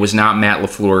Love. It was not Matt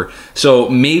LaFleur. So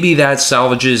maybe that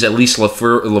salvages at least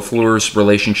LaFleur's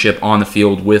relationship on the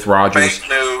field with Rodgers. Fake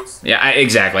news. Yeah,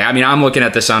 exactly. I mean, I'm looking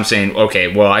at this, I'm saying,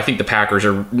 okay, well, I think the Packers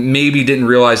maybe didn't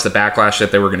realize the backlash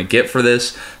that they were going to get for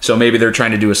this, so maybe they're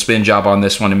trying to do a spin job on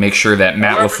this one and make sure that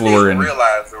Matt LaFleur and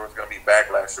realized there was going to be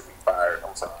backlash to be fired.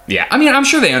 I'm sorry. Yeah, I mean, I'm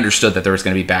sure they understood that there was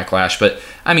going to be backlash, but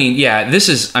I mean, yeah, this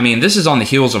is on the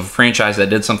heels of a franchise that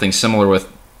did something similar with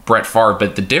Brett Favre,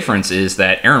 but the difference is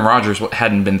that Aaron Rodgers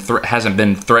hasn't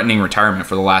been threatening retirement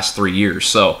for the last 3 years.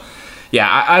 So,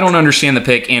 yeah, I don't understand the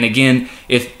pick. And again,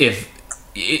 if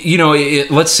you know,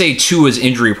 let's say Tua's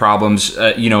injury problems,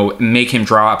 make him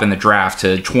drop in the draft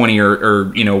to 20 or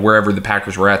wherever the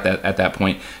Packers were at that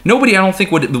point. Nobody, I don't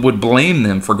think, would blame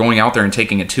them for going out there and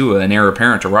taking a Tua, an heir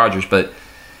apparent to Rodgers. But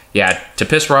yeah, to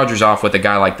piss Rodgers off with a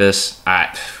guy like this,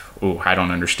 I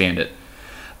don't understand it.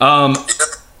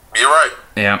 You're right.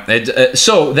 Yeah.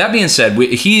 So that being said,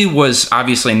 he was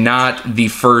obviously not the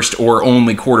first or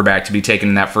only quarterback to be taken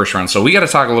in that first round. So we got to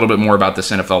talk a little bit more about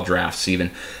this NFL draft,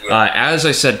 Steven. Yeah. As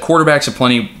I said, quarterbacks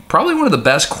aplenty. Probably one of the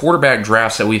best quarterback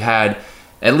drafts that we've had,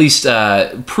 at least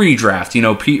pre-draft.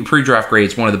 Pre-draft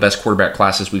grades, one of the best quarterback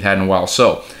classes we've had in a while.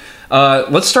 So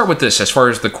let's start with this as far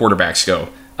as the quarterbacks go.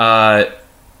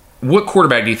 What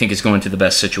quarterback do you think is going to the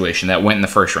best situation that went in the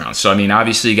first round? So, I mean,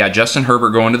 obviously you got Justin Herbert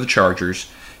going to the Chargers.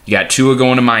 You got Tua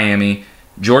going to Miami.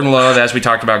 Jordan Love, as we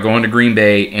talked about, going to Green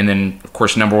Bay. And then, of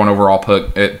course, number one overall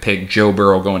pick Joe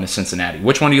Burrow going to Cincinnati.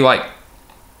 Which one do you like?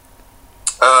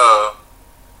 I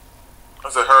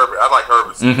said Herbert. I like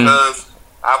Herbert because,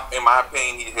 in my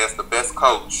opinion, he has the best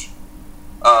coach.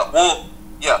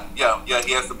 He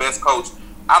has the best coach.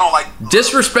 I don't like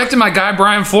disrespecting my guy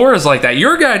Brian Flores like that.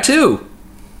 Your guy, too.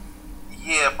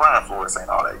 Yeah, Brian Flores ain't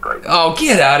all that great. Oh,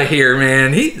 get out of here,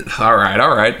 man. All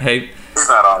right. Hey, he's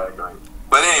not all that great.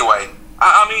 But anyway,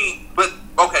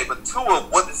 but Tua,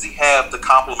 what does he have to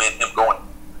complement him going?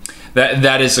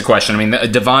 That is the question. I mean,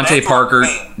 Devontae Parker,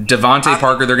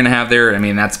 they're going to have there. I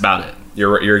mean, that's about it.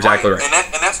 You're exactly right. And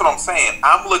that's what I'm saying.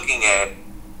 I'm looking at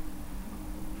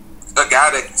a guy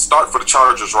that can start for the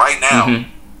Chargers right now,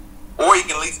 or he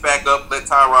can lease back up, let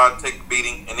Tyrod take the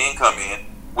beating, and then come in,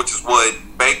 which is what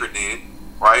Baker did.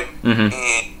 Right, and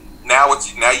now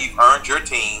you've earned your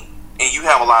team, and you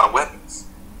have a lot of weapons,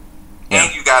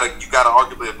 and you got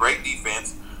arguably a great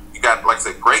defense. You got, like I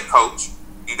said, great coach.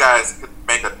 You guys could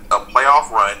make a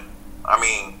playoff run. I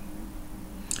mean,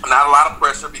 not a lot of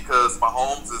pressure because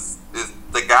Mahomes is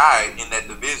the guy in that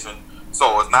division.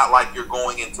 So it's not like you're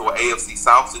going into an AFC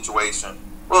South situation.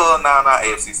 Well, no, not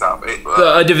AFC South.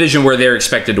 A division where they're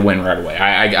expected to win right away.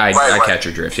 I catch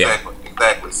your drift. Yeah.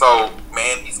 Exactly. So,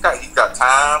 man, he's got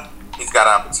time, he's got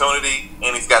opportunity,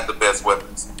 and he's got the best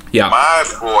weapons. Yeah. My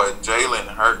boy Jalen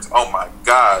Hurts. Oh my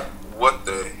God, what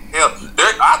the hell?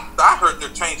 I heard they're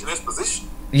changing his position.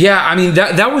 Yeah, I mean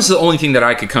that was the only thing that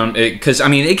I could come because I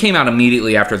mean it came out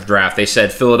immediately after the draft. They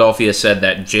said Philadelphia said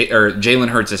that Jalen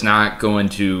Hurts is not going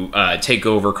to take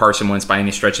over Carson Wentz by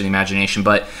any stretch of the imagination.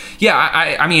 But yeah,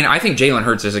 I mean I think Jalen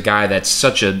Hurts is a guy that's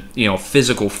such a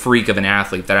physical freak of an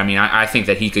athlete that I think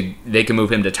that they can move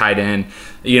him to tight end.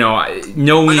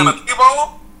 Knowing.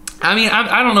 I mean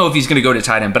I don't know if he's going to go to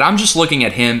tight end, but I'm just looking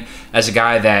at him as a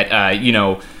guy that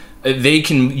they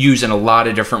can use in a lot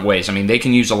of different ways. I mean, they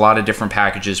can use a lot of different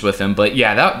packages with him. But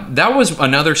yeah, that was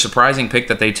another surprising pick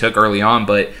that they took early on.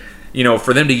 But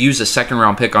for them to use a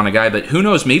second-round pick on a guy. But who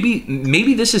knows?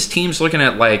 Maybe this is teams looking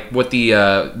at like what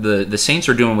the Saints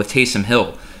are doing with Taysom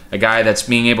Hill, a guy that's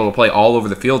being able to play all over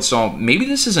the field. So maybe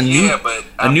this is a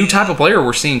new type of player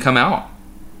we're seeing come out.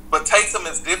 But Taysom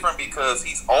is different because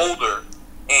he's older,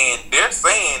 and they're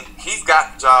saying he's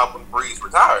got the job when Breeze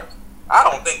retires.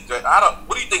 What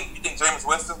do you think? You think Jameis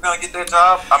Winston's gonna get that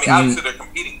job? I mean, obviously they're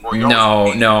competing for you.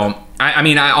 No.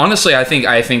 I honestly, I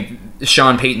think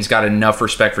Sean Payton's got enough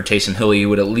respect for Taysom Hill. He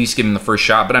would at least give him the first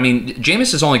shot. But I mean,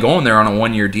 Jameis is only going there on a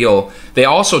 1-year deal. They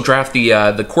also draft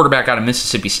the quarterback out of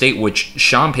Mississippi State, which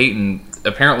Sean Payton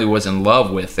apparently was in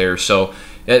love with there. So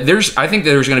I think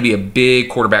there's going to be a big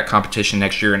quarterback competition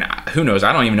next year, and who knows?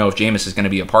 I don't even know if Jameis is going to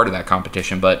be a part of that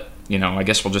competition. But I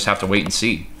guess we'll just have to wait and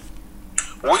see.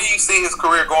 Where do you see his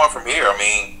career going from here? I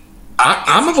mean,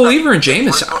 I'm a believer in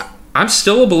Jameis. I'm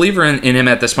still a believer in him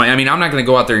at this point. I mean, I'm not going to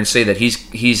go out there and say that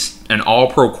he's an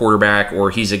all-pro quarterback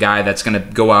or he's a guy that's going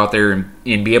to go out there and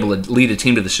be able to lead a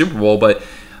team to the Super Bowl. But,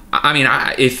 I mean,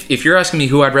 if you're asking me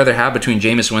who I'd rather have between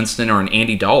Jameis Winston or an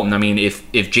Andy Dalton, I mean,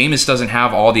 if Jameis doesn't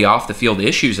have all the off-the-field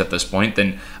issues at this point,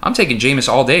 then I'm taking Jameis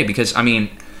all day because, I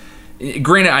mean,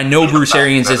 granted, I know Bruce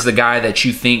Arians is the guy that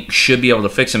you think should be able to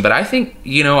fix him, but I think,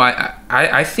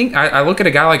 I look at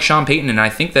a guy like Sean Payton and I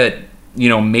think that,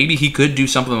 maybe he could do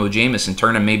something with Jameis and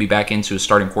turn him maybe back into a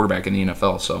starting quarterback in the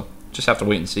NFL. So just have to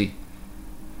wait and see.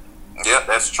 Yeah,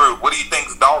 that's true. What do you think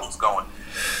Dalton's going?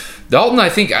 Dalton, I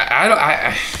think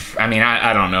I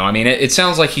don't know. I mean, it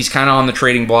sounds like he's kind of on the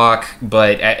trading block,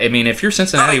 but I mean, if you're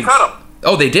Cincinnati, they cut him.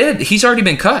 Oh, they did. He's already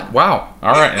been cut. Wow.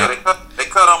 All right. Yeah, they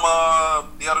cut him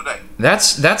the other day.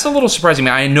 That's a little surprising.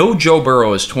 I know Joe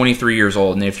Burrow is 23 years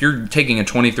old, and if you're taking a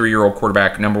 23-year-old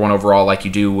quarterback, number one overall, like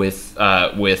you do with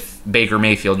Baker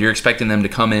Mayfield, you're expecting them to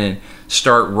come in and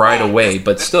start right away.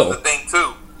 But this still, is the thing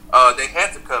too. They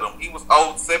had to cut him. He was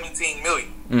owed $17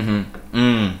 million.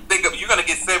 Think of you're going to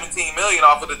get $17 million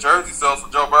off of the jersey sales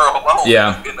for Joe Burrow alone.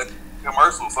 Yeah. In the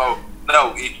commercial. So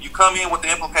no, if you come in with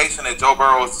the implication that Joe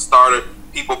Burrow is the starter,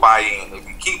 people buy in. If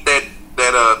you keep the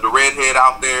redhead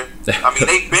out there, I mean,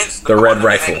 they benched the red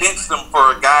rifle. They benched him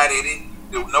for a guy that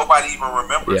nobody even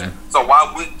remembers. Yeah. So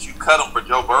why wouldn't you cut him for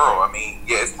Joe Burrow? I mean,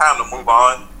 yeah, it's time to move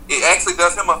on. It actually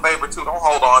does him a favor too. Don't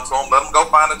hold on to him. Let him go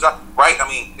find a job. Right? I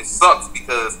mean, it sucks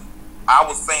because I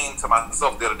was saying to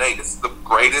myself the other day, this is the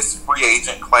greatest free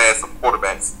agent class of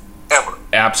quarterbacks ever.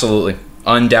 Absolutely,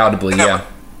 undoubtedly, ever. Yeah.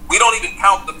 We don't even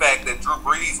count the fact that Drew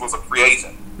Brees was a free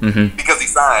agent because he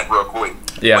signed real quick.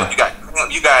 Yeah.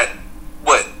 But you got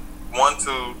what? 1,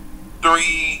 2,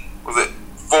 3. Was it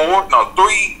 4? No,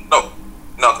 3. No,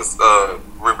 because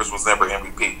Rivers was never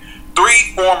MVP.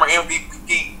 3 former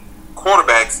MVP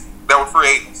quarterbacks that were free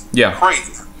agents. Yeah.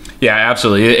 Crazy. Yeah,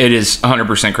 absolutely. It is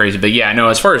 100% crazy. But yeah, no,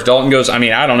 as far as Dalton goes, I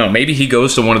mean, I don't know. Maybe he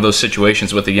goes to one of those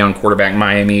situations with a young quarterback in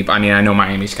Miami. I mean, I know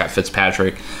Miami's got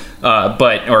Fitzpatrick,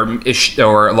 or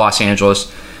Los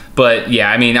Angeles. But yeah,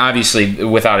 I mean, obviously,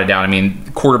 without a doubt, I mean,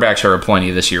 quarterbacks are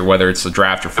plenty this year, whether it's the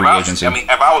draft or free agency. I mean,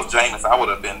 if I was Jameis, I would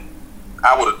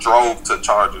have drove to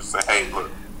Chargers and say, hey,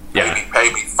 look, pay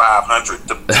me $500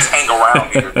 to hang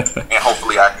around here, and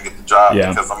hopefully I can get the job. Yeah.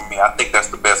 Because I mean, I think that's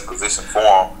the best position for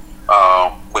him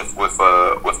with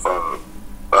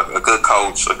a good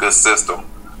coach, a good system.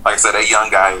 Like I said, that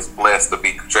young guy is blessed to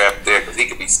be drafted there because he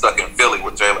could be stuck in Philly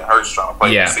with Jalen Hurts trying to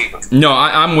play receiver. No,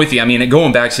 I'm with you. I mean,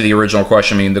 going back to the original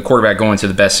question, I mean, the quarterback going to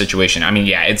the best situation, I mean,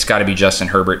 yeah, it's got to be Justin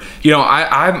Herbert.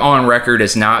 I'm on record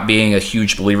as not being a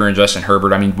huge believer in Justin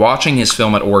Herbert. I mean, watching his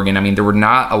film at Oregon, I mean, there were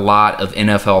not a lot of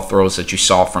NFL throws that you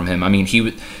saw from him. I mean,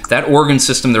 that Oregon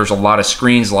system, there was a lot of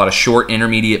screens, a lot of short,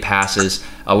 intermediate passes,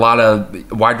 a lot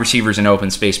of wide receivers in open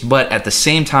space. But at the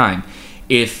same time,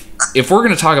 if we're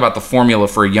going to talk about the formula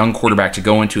for a young quarterback to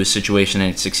go into a situation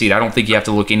and succeed, I don't think you have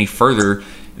to look any further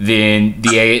than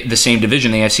the same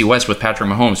division, the AFC West, with Patrick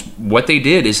Mahomes. What they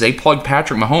did is they plugged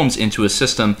Patrick Mahomes into a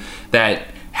system that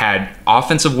had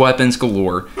offensive weapons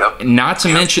galore. Yep. Not to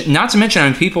mention, I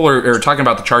mean, people are talking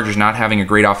about the Chargers not having a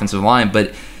great offensive line,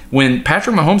 but when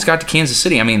Patrick Mahomes got to Kansas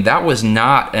City, I mean, that was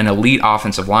not an elite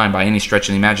offensive line by any stretch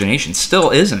of the imagination.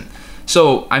 Still isn't.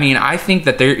 So, I mean, I think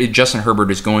that Justin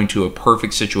Herbert is going to a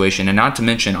perfect situation. And not to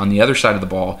mention, on the other side of the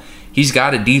ball, he's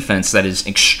got a defense that is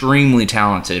extremely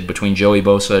talented between Joey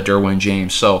Bosa, Derwin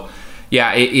James. So,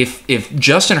 yeah, if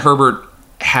Justin Herbert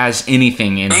has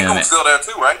anything in him... Ingram's still there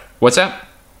too, right? What's that?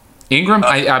 Ingram?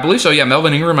 I believe so, yeah.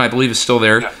 Melvin Ingram, I believe, is still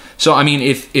there. Yeah. So, I mean,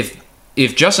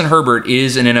 if Justin Herbert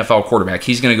is an NFL quarterback,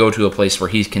 he's going to go to a place where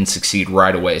he can succeed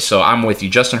right away. So, I'm with you.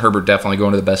 Justin Herbert definitely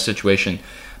going to the best situation.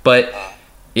 But...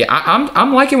 yeah,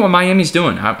 I'm liking what Miami's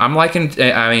doing. I'm liking.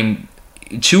 I mean,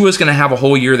 Tua's going to have a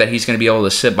whole year that he's going to be able to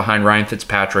sit behind Ryan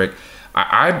Fitzpatrick.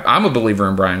 I'm a believer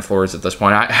in Brian Flores at this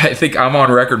point. I think I'm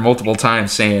on record multiple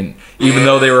times saying, even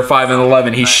though they were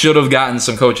 5-11, he should have gotten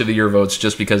some Coach of the Year votes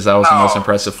just because that was the most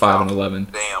impressive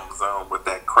 5-11. Damn zone with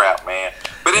that crap, man.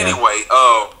 But anyway,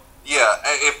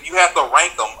 if you have to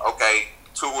rank them, okay,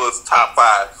 Tua's top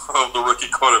 5 of the rookie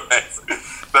quarterbacks.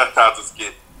 That's how to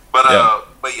skip. But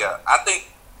I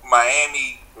think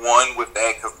Miami won with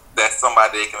that because that's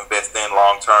somebody they can invest in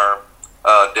long term.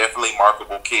 Definitely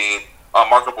marketable kid.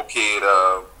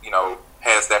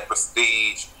 Has that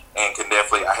prestige and can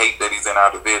definitely. I hate that he's in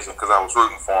our division because I was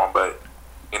rooting for him, but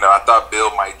I thought Bill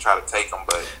might try to take him.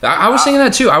 But I was thinking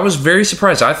that too. I was very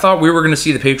surprised. I thought we were going to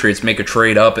see the Patriots make a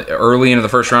trade up early into the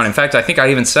first round. In fact, I think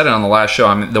I even said it on the last show.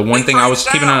 I mean, the one thing I was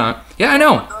keeping an eye on. Yeah, I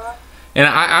know. And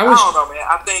I was. I don't know, man.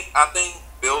 I think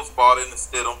Bill's bought into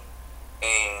Stidham,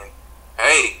 and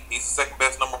hey, he's the second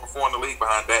best number 4 in the league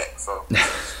behind Dak. So.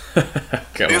 Is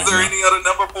there any other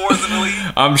number 4s in the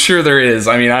league? I'm sure there is.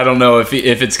 I mean, I don't know if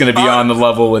it's going to be on the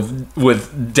level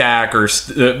with Dak or.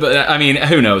 I mean,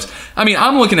 who knows? I mean,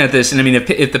 I'm looking at this, and I mean,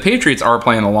 if the Patriots are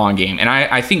playing the long game, and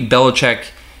I think Belichick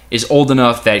is old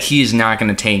enough that he is not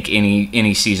going to tank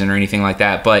any season or anything like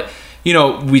that. But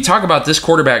we talk about this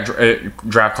quarterback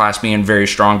draft class being very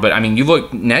strong, but I mean, you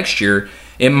look next year,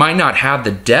 it might not have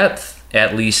the depth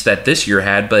at least that this year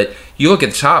had, but you look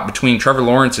at the top between Trevor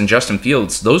Lawrence and Justin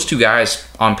Fields, those two guys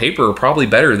on paper are probably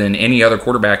better than any other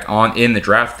quarterback in the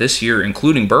draft this year,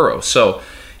 including Burrow. So,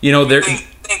 they're. Do you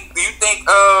think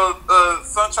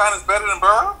Sunshine is better than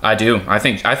Burrow? I do. I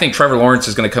think Trevor Lawrence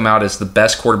is going to come out as the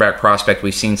best quarterback prospect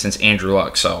we've seen since Andrew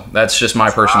Luck. So that's just my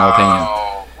personal opinion.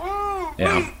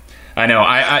 Yeah, I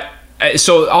know.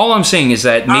 So all I'm saying is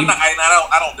that maybe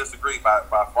I don't disagree by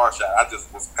far shot. I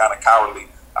just was kind of cowardly.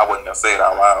 I wasn't gonna say it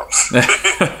out loud.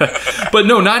 But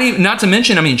no, not to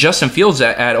mention. I mean, Justin Fields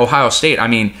at Ohio State. I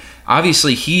mean,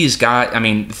 obviously he's got. I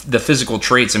mean, the physical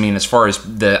traits. I mean, as far as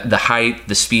the height,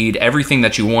 the speed, everything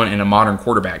that you want in a modern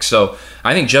quarterback. So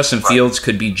I think Justin Fields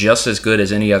could be just as good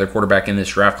as any other quarterback in this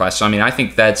draft class. So I mean, I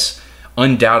think that's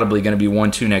undoubtedly going to be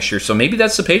 1-2 next year. So maybe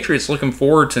that's the Patriots looking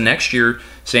forward to next year,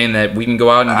 saying that we can go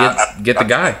out and get the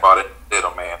guy. He bought it instead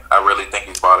of, man. I really think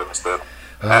he bought it instead of.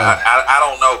 I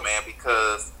don't know, man,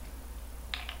 because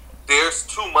there's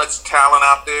too much talent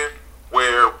out there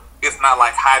where it's not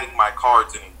like hiding my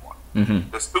cards anymore. Mm-hmm.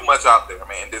 There's too much out there,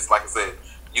 man. Just like I said,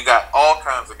 you got all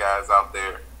kinds of guys out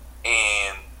there,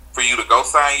 and for you to go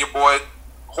sign your boy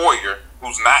Hoyer,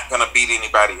 who's not going to beat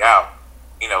anybody out,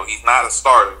 he's not a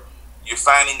starter. You're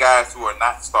signing guys who are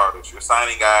not starters. You're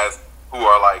signing guys who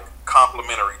are like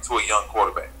complementary to a young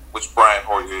quarterback, which Brian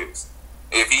Hoyer is.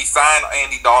 If he signed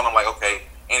Andy Dalton, I'm like, okay,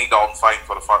 Andy Dalton's fighting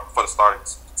for the starting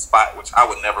spot, which I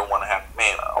would never want to have.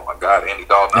 Man, oh my God, Andy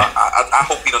Dalton. I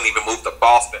hope he doesn't even move to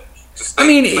Boston.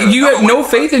 You have no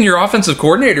faith in your offensive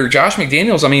coordinator, Josh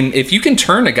McDaniels. I mean, if you can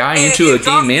turn a guy into a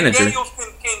game manager.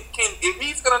 If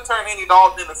he's going to turn Andy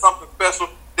Dalton into something special,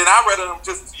 then I'd rather him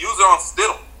just use it on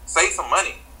Stidham. Save some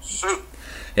money. Shoot.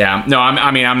 Yeah, no,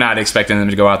 I'm not expecting them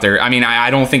to go out there. I mean, I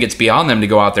don't think it's beyond them to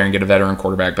go out there and get a veteran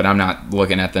quarterback, but I'm not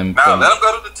looking at them. No, let them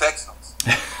go to the Texans.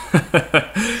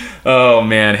 Oh,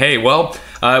 man. Hey, well,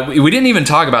 we didn't even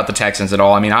talk about the Texans at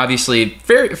all. I mean, obviously,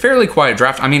 fairly quiet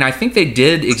draft. I mean, I think they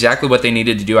did exactly what they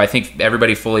needed to do. I think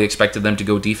everybody fully expected them to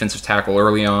go defensive tackle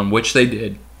early on, which they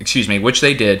did.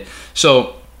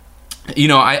 So,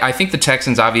 I think the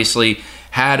Texans obviously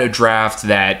had a draft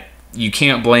that you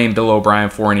can't blame Bill O'Brien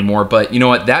for anymore. But you know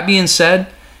what? That being said,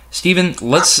 Steven,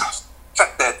 let's...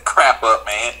 Shut that crap up,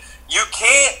 man. You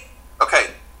can't... Okay.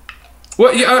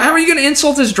 Well, how are you going to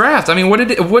insult his draft? I mean, what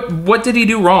did he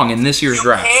do wrong in this year's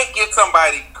draft? You can't give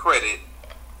somebody credit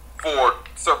for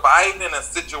surviving in a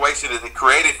situation that they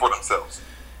created for themselves.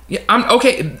 Yeah, I'm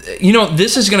okay.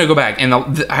 This is going to go back, and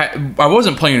I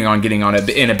wasn't planning on getting on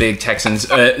in a big Texans thing,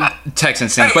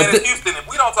 but Houston. If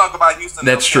we don't talk about Houston,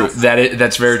 that's true.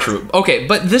 That's very true. Okay,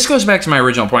 but this goes back to my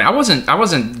original point. I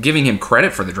wasn't giving him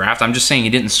credit for the draft. I'm just saying he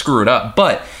didn't screw it up.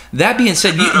 But that being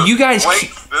said, you guys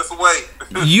wait.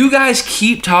 You guys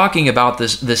keep talking about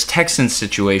this Texans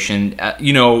situation.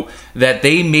 That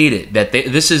they made it. That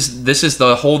this is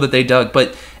the hole that they dug,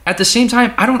 but. At the same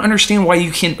time, I don't understand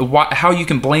how you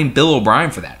can blame Bill O'Brien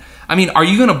for that. I mean, are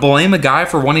you going to blame a guy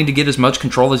for wanting to get as much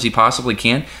control as he possibly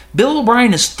can? Bill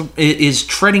O'Brien is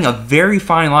treading a very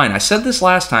fine line. I said this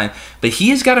last time, but he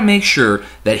has got to make sure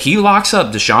that he locks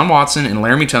up Deshaun Watson and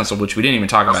Laramie Tunsil, which we didn't even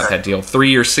talk about that deal, 3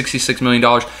 years, $66 million,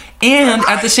 and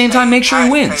at the same time make sure he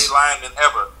wins.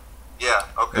 Yeah,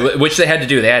 okay. Which they had to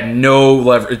do. They had no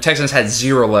leverage. Texans had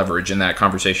zero leverage in that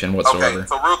conversation whatsoever. Okay,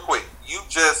 so real quick, you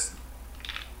just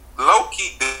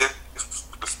low-key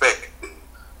disrespect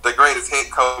the greatest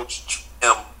head coach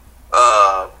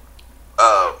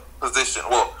position.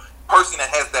 Well, person that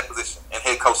has that position and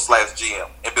head coach / GM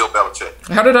and Bill Belichick.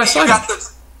 How did I sign him?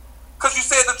 Because you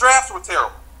said the drafts were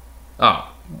terrible. Oh,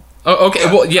 okay.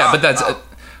 Well, yeah, but that's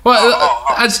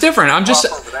that's different. I'm just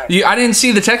I didn't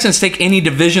see the Texans take any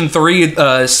Division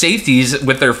III safeties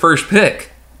with their first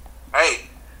pick. Hey,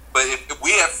 but if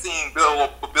we have seen Bill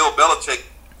Belichick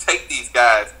take these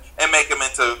guys and make them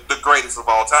into the greatest of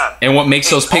all time. And what makes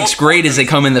those picks great is they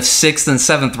come in the 6th and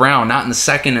 7th round, not in the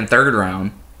 2nd and 3rd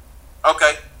round.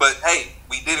 Okay, but hey,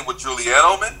 we did it with Julian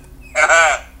Edelman.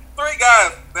 3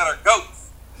 guys that are goats.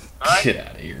 All right? Get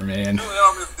out of here, man. Julian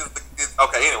Edelman is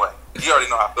okay. Anyway, you already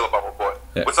know how I feel about my boy,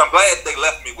 which I'm glad they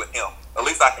left me with him. At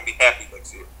least I can be happy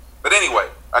next year. But anyway,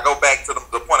 I go back to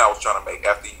the point I was trying to make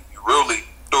after you really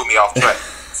threw me off track.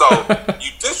 So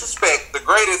you disrespect the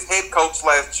greatest head coach /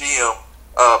 GM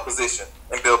position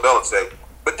in Bill Belichick,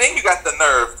 but then you got the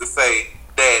nerve to say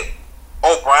that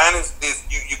O'Brien is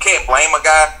you can't blame a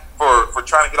guy for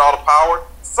trying to get all the power.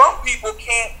 Some people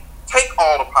can't take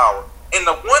all the power, and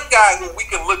the one guy who we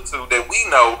can look to that we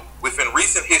know within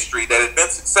recent history that has been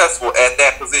successful at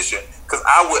that position, because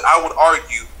I would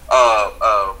argue,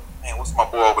 man, what's my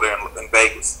boy over there in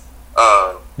Vegas?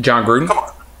 John Gruden. Come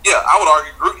on. Yeah, I would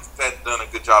argue Gruden's done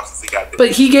a good job since he got there.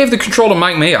 But he gave the control to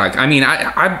Mike Mayock. I mean,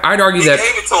 I'd argue that he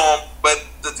gave it to him, but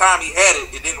the time he had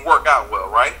it, it didn't work out well,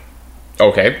 right?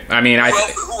 Okay, I mean, who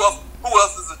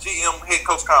else is a GM head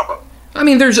coach combo? I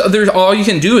mean, there's all you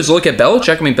can do is look at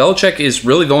Belichick. I mean, Belichick is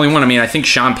really the only one. I mean, I think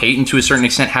Sean Payton to a certain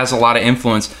extent has a lot of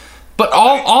influence. But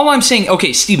all I'm saying,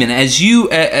 okay, Steven, as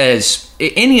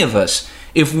any of us,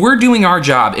 if we're doing our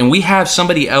job and we have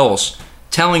somebody else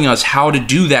telling us how to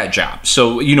do that job,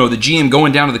 so, the GM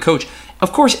going down to the coach,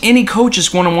 of course, any coach is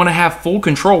going to want to have full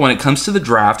control when it comes to the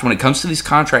draft, when it comes to these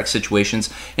contract situations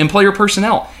and player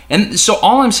personnel. And so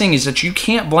all I'm saying is that you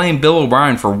can't blame Bill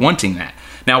O'Brien for wanting that.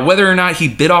 Now, whether or not he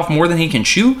bit off more than he can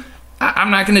chew,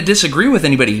 I'm not going to disagree with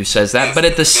anybody who says that, but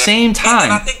at the same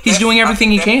time, he's doing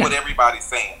everything he can. That's what everybody's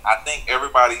saying. I think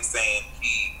everybody's saying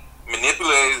he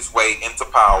manipulated his way into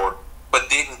power, but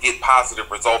didn't get positive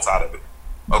results out of it.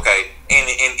 Okay? And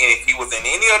if he was in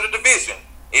any other division,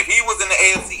 if he was in the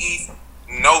AFC East,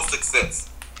 no success.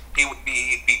 He'd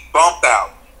be bumped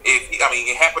out.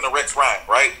 It happened to Rex Ryan,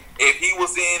 right? If he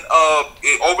was in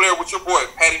over there with your boy,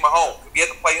 Patty Mahomes, if you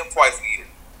had to play him twice a year,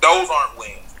 those aren't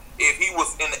wins. If he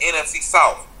was in the NFC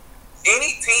South,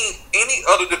 any team, any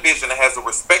other division that has a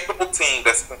respectable team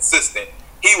that's consistent,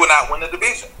 he will not win the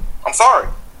division. I'm sorry.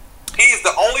 He is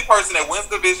the only person that wins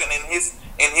the division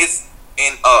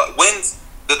wins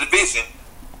the division,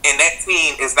 and that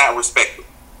team is not respected.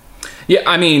 Yeah,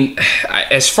 I mean,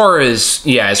 as far as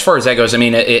that goes, I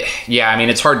mean,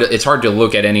 it's hard to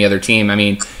look at any other team. I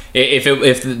mean, if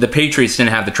the Patriots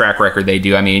didn't have the track record they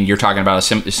do, I mean, you're talking about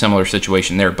a similar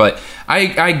situation there. But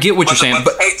I get what you're saying.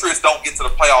 But the Patriots don't get to the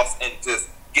playoffs and just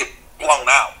get blown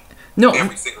out. No,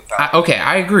 every single time.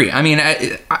 I agree. I mean,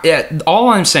 all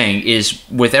I'm saying is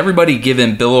with everybody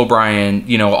giving Bill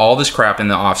O'Brien, all this crap in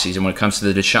the offseason when it comes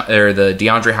to the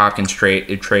DeAndre Hopkins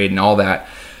trade and all that.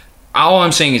 All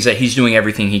I'm saying is that he's doing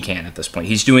everything he can at this point.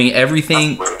 He's doing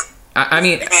everything. I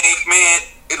mean, man,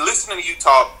 listening to you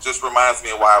talk just reminds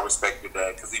me of why I respect your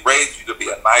dad, because he raised you to be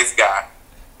a nice guy,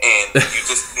 and you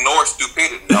just ignore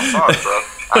stupidity. I'm sorry, bro.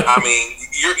 I mean,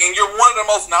 you're one of the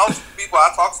most knowledgeable people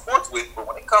I talk sports with, but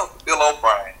when it comes to Bill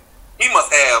O'Brien, he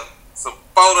must have some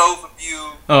photos of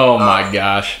you. Oh my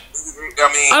gosh.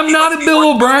 I mean, I'm not a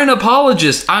Bill O'Brien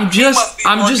apologist. I'm just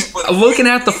looking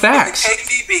at the facts.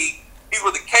 He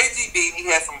was the KGB, and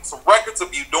he has some records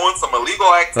of you doing some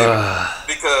illegal activity.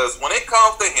 Because when it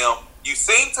comes to him, you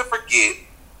seem to forget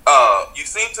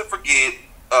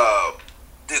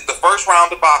the first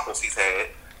round debacles he's had.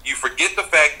 You forget the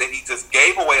fact that he just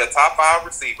gave away a top 5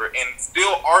 receiver and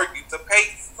still argued to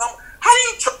pay some. How do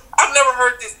you? I've never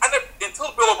heard this.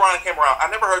 Until Bill O'Brien came around,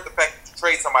 I never heard the fact that you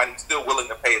trade somebody who's still willing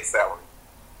to pay his salary.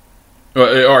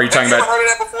 Are you talking about? Ever heard of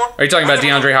that before? Are you talking about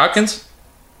DeAndre Hopkins?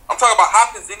 I'm talking about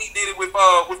Hopkins, and he did it with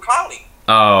Clowney.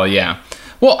 Oh yeah.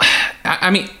 Well, I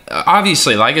mean,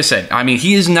 obviously, like I said, I mean,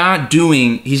 he's not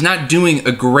doing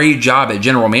a great job at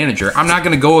general manager. I'm not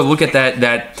going to go and look at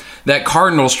that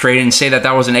Cardinals trade and say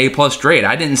that was an A+ trade.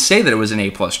 I didn't say that it was an A+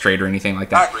 trade or anything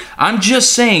like that. I agree. I'm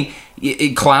just saying,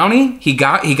 Clowney, he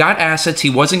got assets. He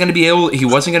wasn't going to be able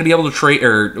to trade,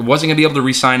 or wasn't going to be able to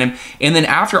re-sign him. And then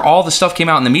after all the stuff came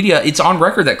out in the media, it's on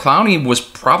record that Clowney was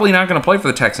probably not going to play for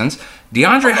the Texans.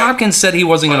 DeAndre Hopkins said he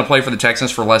wasn't going to play for the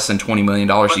Texans for less than $20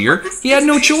 million a year. He had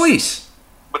no choice.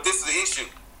 But this is the issue.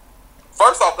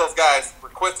 First off, those guys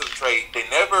requested a trade. They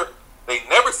never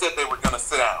said they were going to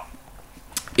sit down.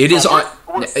 It is on.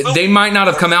 They might not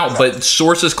have come out, but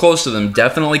sources close to them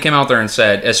definitely came out there and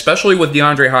said, especially with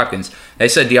DeAndre Hopkins, they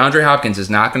said DeAndre Hopkins is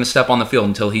not going to step on the field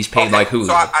until he's paid like Julio.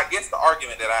 So I guess the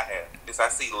argument that I have is I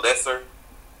see lesser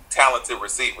talented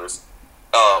receivers,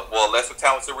 lesser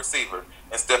talented receiver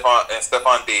and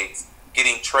Stephon Diggs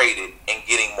getting traded and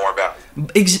getting more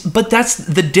value. But that's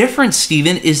the difference,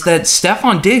 Steven, is that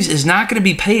Stephon Diggs is not going to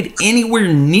be paid anywhere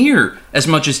near as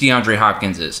much as DeAndre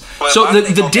Hopkins is. But so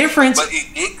the difference... But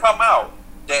it did come out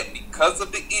that because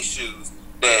of the issues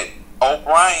that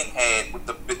O'Brien had with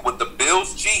the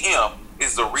Bills GM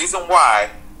is the reason why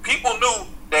people knew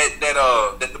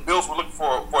that the Bills were looking for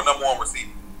a number one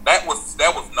receiver. That was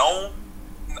known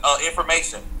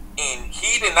information. And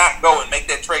he did not go and make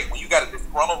that trade when you got a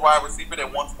disgruntled wide receiver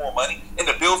that wants more money and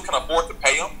the Bills can afford to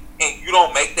pay him, and you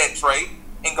don't make that trade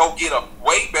and go get a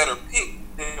way better pick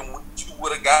than what you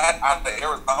would have got out of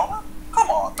Arizona. Come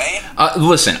on, man.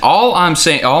 Listen, all I'm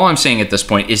saying at this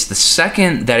point is the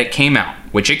second that it came out,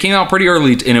 which it came out pretty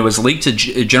early, and it was leaked to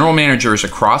general managers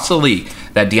across the league,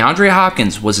 that DeAndre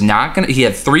Hopkins was not going to. He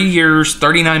had 3 years,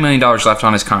 $39 million left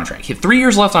on his contract. He had 3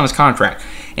 years left on his contract,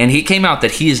 and he came out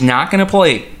that he is not going to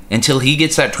play until he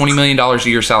gets that $20 million a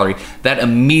year salary. That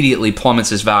immediately plummets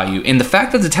his value. And the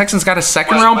fact that the Texans got a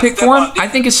second-round pick for him, I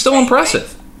think is still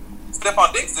impressive.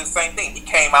 Stephon Diggs did the same thing. He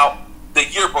came out the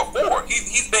year before.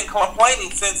 He's been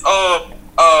complaining since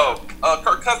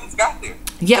Kirk Cousins got there.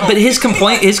 Yeah, but his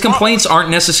complaints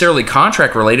aren't necessarily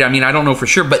contract related. I mean, I don't know for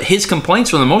sure, but his complaints,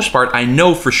 for the most part, I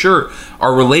know for sure,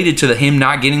 are related to him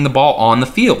not getting the ball on the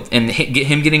field and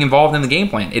him getting involved in the game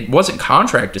plan. It wasn't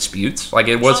contract disputes like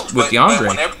it was with DeAndre. But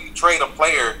whenever you trade a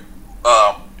player,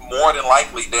 more than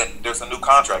likely that there's a new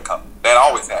contract coming. That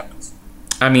always happens.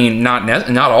 I mean, not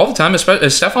all the time. Especially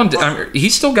Stephon,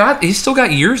 he's still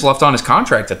got years left on his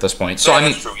contract at this point. So yeah,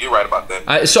 that's true. You're right about that.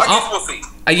 I guess we'll see.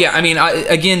 Yeah, I mean,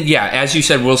 as you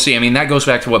said, we'll see. I mean, that goes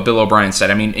back to what Bill O'Brien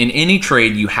said. I mean, in any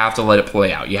trade, you have to let it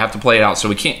play out. You have to play it out. So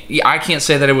I can't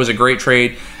say that it was a great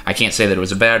trade. I can't say that it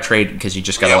was a bad trade because you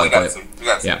just got to let it play. We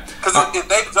got to see. Yeah. Because if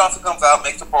David Johnson comes out,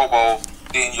 makes the Pro Bowl,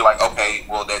 then you're like, okay,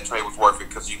 well, that trade was worth it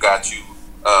because you got two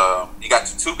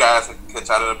guys that can catch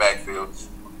out of the backfield.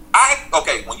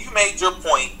 When you made your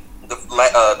point the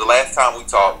last time we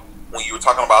talked, when you were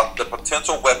talking about the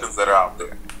potential weapons that are out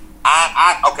there,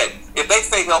 if they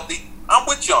stay healthy, I'm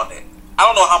with you on that. I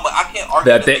don't know how much. I can't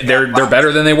argue that they're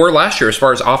better than they were last year as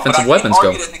far as offensive weapons go.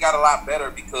 I can't argue that they got a lot better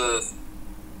because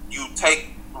you take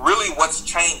really what's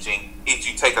changing is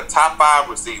you take a top 5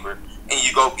 receiver and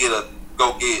you go get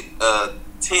a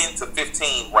 10 to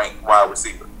 15 ranked wide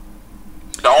receiver.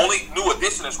 The only new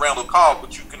addition is Randall Cobb,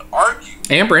 but you can argue.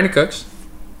 And Brandon Cooks.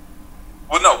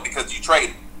 Well, no, because you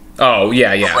traded. Oh,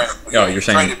 yeah. You're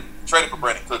saying. Traded for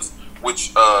Brandon Cooks, which,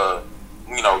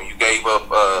 you gave up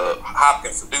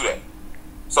Hopkins to do that.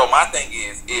 So my thing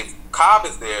is, if Cobb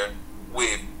is there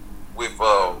with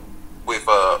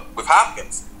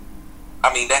Hopkins,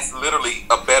 I mean, that's literally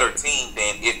a better team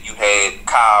than if you had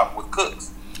Cobb with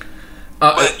Cooks.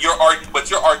 But your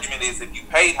argument is if you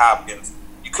paid Hopkins,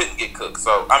 you couldn't get Cooks.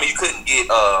 So I mean, you couldn't get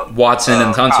Watson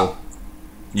and Tunsil.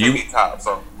 You get Cobb.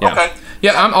 So yeah. Okay.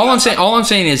 Yeah, all I'm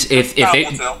saying is if they,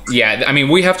 yeah, I mean,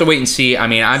 we have to wait and see. I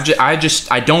mean,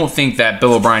 I don't think that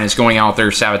Bill O'Brien is going out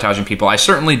there sabotaging people. I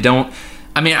certainly don't.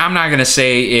 I mean, I'm not going to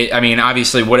say it. I mean,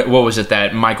 obviously, what was it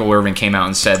that Michael Irvin came out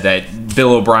and said that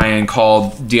Bill O'Brien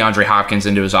called DeAndre Hopkins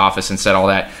into his office and said all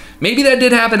that? Maybe that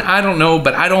did happen. I don't know,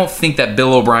 but I don't think that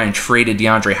Bill O'Brien traded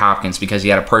DeAndre Hopkins because he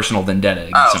had a personal vendetta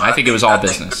against him. I think it was all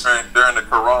business. During the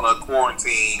Corona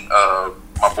quarantine,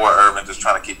 my boy Irvin just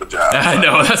trying to keep a job. I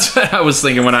know, that's what I was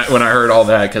thinking when I heard all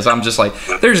that, because I'm just like,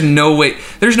 there's no way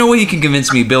you can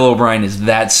convince me Bill O'Brien is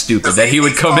that stupid that he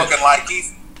would come in. Like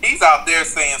he's out there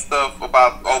saying stuff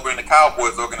about over in the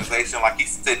Cowboys organization, like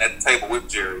he's sitting at the table with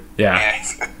Jerry. Yeah.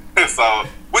 And so,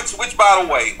 which by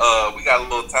the way, we got a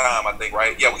little time, I think,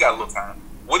 right? Yeah, we got a little time.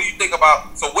 What do you think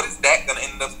about? So, what is Dak going to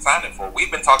end up signing for?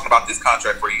 We've been talking about this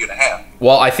contract for a year and a half.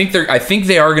 Well, I think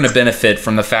they are going to benefit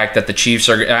from the fact that the Chiefs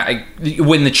are.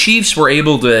 When the Chiefs were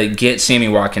able to get Sammy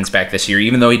Watkins back this year,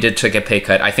 even though he did take a pay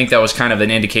cut, I think that was kind of an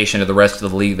indication to the rest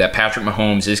of the league that Patrick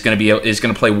Mahomes is going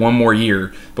to play one more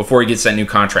year before he gets that new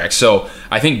contract. So,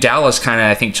 I think Dallas kind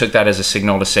of took that as a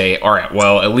signal to say, all right,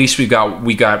 well, at least we got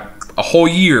a whole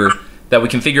year that we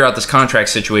can figure out this contract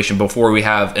situation before we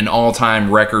have an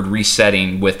all-time record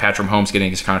resetting with Patrick Mahomes getting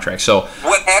his contract. So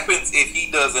what happens if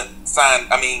he doesn't sign?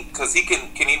 I mean, because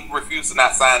can he refuse to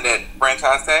not sign that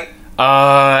franchise tag?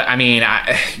 I mean,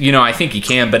 I think he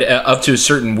can, but up to a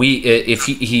certain week, if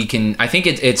he can, I think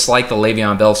it's like the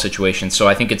Le'Veon Bell situation. So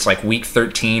I think it's like week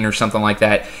 13 or something like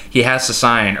that. He has to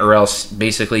sign, or else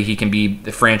basically he can be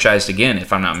franchised again,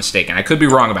 if I'm not mistaken. I could be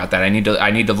wrong about that. I need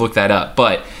to look that up.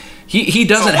 But he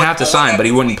doesn't have to sign, but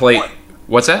he wouldn't play.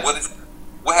 What's that?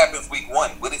 What happens week 1?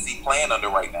 What is he playing under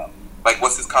right now? Like,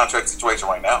 what's his contract situation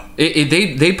right now?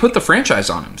 They put the franchise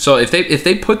on him. So if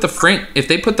they put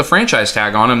the franchise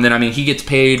tag on him, then I mean he gets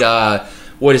paid.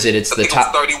 What is it? It's the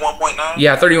top 31.9.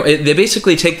 Yeah, 30. They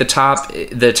basically take the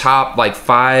top like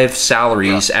 5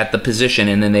 salaries at the position,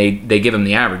 and then they give him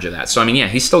the average of that. So I mean, yeah,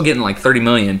 he's still getting like $30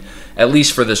 million at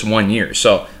least for this 1 year.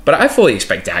 So, but I fully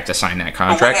expect Dak to sign that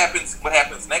contract. But what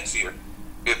happens next year?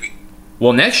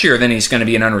 Well, next year then he's going to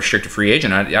be an unrestricted free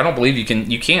agent. I don't believe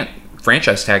you can't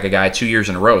franchise tag a guy 2 years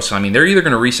in a row. So I mean, they're either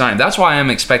going to re-sign him. That's why I'm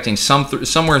expecting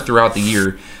somewhere throughout the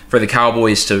year for the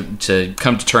Cowboys to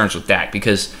come to terms with Dak,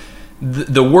 because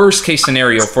the worst case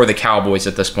scenario for the Cowboys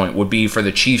at this point would be for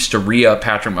the Chiefs to re-up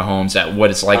Patrick Mahomes at what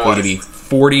it's likely to be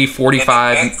 40,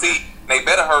 45. And see, they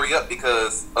better hurry up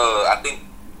because I think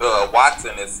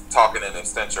Watson is talking an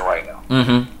extension right now.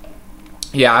 Mm-hmm.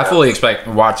 Yeah, I fully expect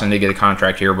Watson to get a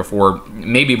contract here before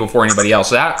anybody else.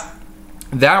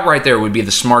 That right there would be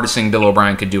the smartest thing Bill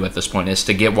O'Brien could do at this point, is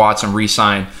to get Watson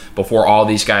re-signed before all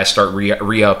these guys start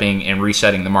re-upping and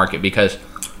resetting the market. Because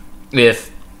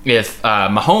if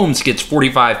Mahomes gets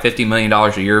 $45-50 million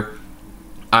a year,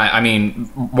 I mean,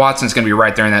 Watson's going to be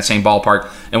right there in that same ballpark.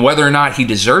 And whether or not he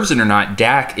deserves it or not,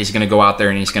 Dak is going to go out there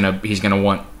and he's going to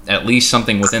want at least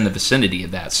something within the vicinity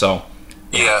of that. So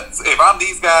yeah, if I'm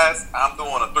these guys, I'm doing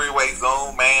a 3-way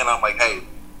Zoom, man. I'm like, hey,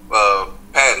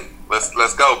 Patty,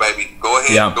 let's go, baby. Go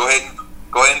ahead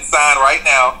and sign right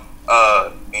now,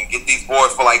 and get these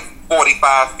boys for like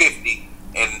 45, 50,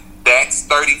 and Dak's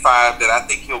 35 that I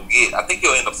think he'll get. I think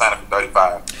he'll end up signing for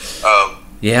 35.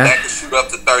 Dak could shoot up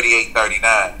to 38,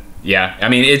 39. Yeah, I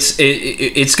mean it's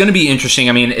going to be interesting.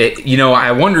 I mean,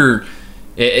 I wonder.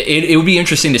 It would be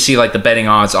interesting to see like the betting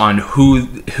odds on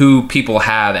who people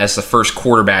have as the first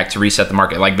quarterback to reset the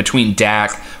market. Like between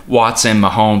Dak, Watson,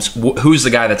 Mahomes, who's the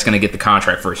guy that's going to get the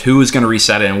contract first? Who is going to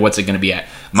reset it, and what's it going to be at?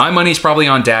 My money's probably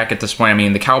on Dak at this point. I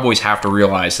mean, the Cowboys have to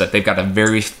realize that they've got a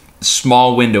very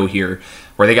small window here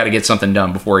where they got to get something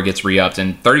done before it gets re-upped.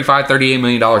 And $38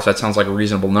 million, that sounds like a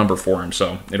reasonable number for him.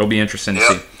 So it'll be interesting to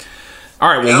see. All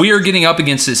right, well, we are getting up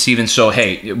against it, Steven. So,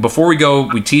 hey, before we go,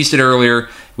 we teased it earlier.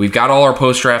 We've got all our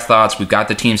post-draft thoughts. We've got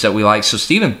the teams that we like. So,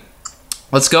 Steven,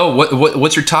 let's go.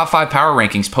 What's your top 5 power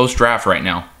rankings post-draft right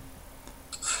now?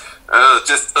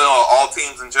 Just all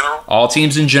teams in general? All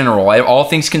teams in general. All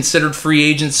things considered, free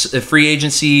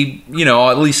agency,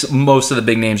 at least most of the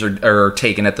big names are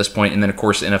taken at this point. And then, of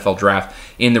course, the NFL draft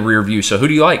in the rear view. So, who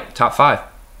do you like? Top 5?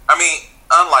 I mean,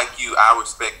 unlike you, I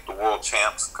respect the world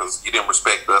champs because you didn't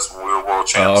respect us when we were world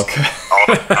champs. Oh, okay. All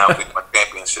the time we won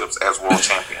championships as world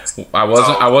champions. I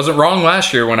wasn't wrong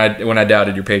last year when I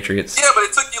doubted your Patriots. Yeah, but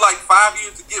it took you like 5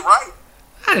 years to get right.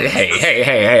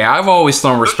 Hey! I've always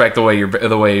thrown respect the way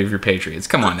of your Patriots.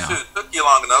 Come on now. It took you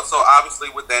long enough. So obviously,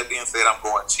 with that being said, I'm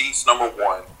going Chiefs number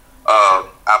 1.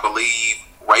 I believe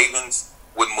Ravens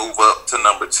would move up to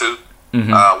number 2.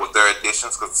 Mm-hmm. With their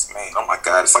additions, because man, oh my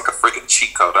God, it's like a freaking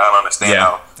cheat code. I don't understand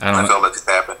how NFL let this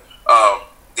happen.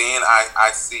 Then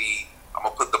I see I'm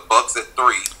gonna put the Bucks at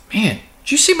 3. Man,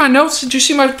 did you see my notes? Did you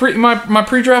see my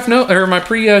pre-draft note or my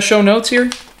pre-show notes here?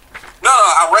 No,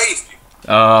 I raised you.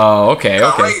 Oh, okay.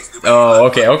 I raised you. Oh,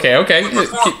 okay.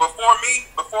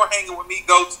 Before hanging with me,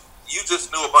 Goats, you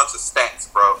just knew a bunch of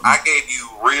stats, bro. I gave you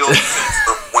real sense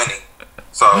of winning.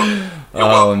 So you're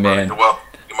welcome, man. You're welcome.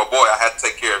 You're my boy. I had to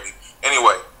take care of you.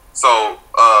 Anyway, so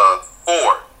 4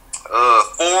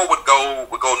 would go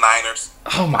Niners.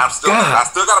 Oh my God! I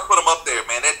still got to put them up there,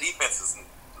 man. That defense is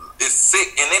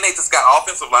sick, and then they just got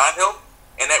offensive line help,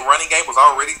 and that running game was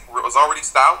already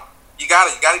stout. You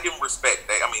gotta give them respect.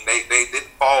 They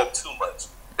didn't fall too much.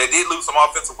 They did lose some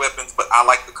offensive weapons, but I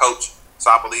like the coach,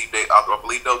 so I believe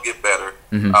they'll get better.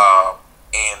 Mm-hmm.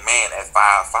 And man, at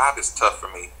 5 is tough for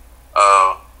me.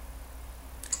 5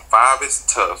 is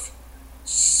tough.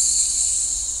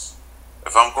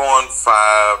 If I'm going 5,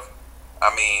 I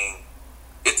mean,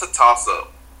 it's a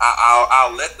toss-up.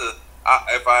 I'll let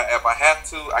if I have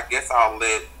to, I guess I'll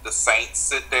let the Saints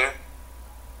sit there.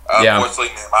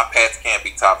 Unfortunately, man, my Pats can't be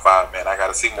top 5, man. I got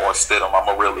to see more Stidham. I'm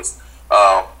a realist.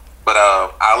 But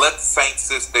I'll let the Saints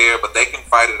sit there, but they can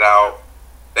fight it out.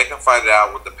 They can fight it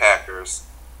out with the Packers.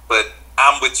 But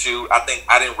I'm with you. I think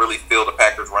I didn't really feel the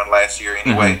Packers run last year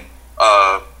anyway.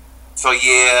 Mm-hmm. So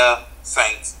yeah,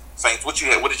 Saints. Saints. What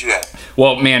did you have?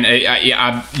 Well, man,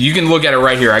 you can look at it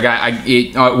right here.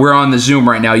 We're on the Zoom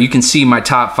right now. You can see my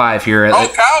top 5 here.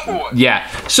 Oh, Cowboys. Yeah.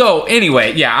 So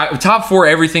anyway, top 4.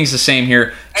 Everything's the same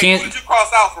here. Hey, who did you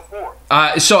cross out for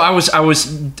 4? So I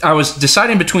was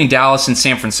deciding between Dallas and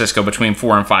San Francisco between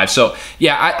 4 and 5. So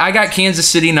yeah, I got Kansas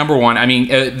City number 1. I mean,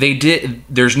 they did.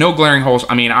 There's no glaring holes.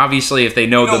 I mean, obviously, if they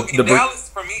know the Dallas,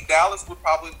 for me, Dallas would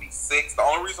probably be 6. The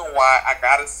only reason why I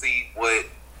gotta see what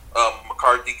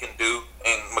McCarthy can do,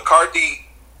 and McCarthy,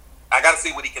 I got to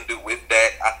see what he can do with that.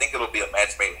 I think it'll be a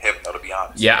match made in heaven, though, to be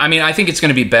honest. Yeah, I mean, I think it's going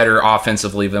to be better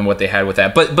offensively than what they had with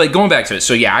that. But going back to it,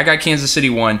 so yeah, I got Kansas City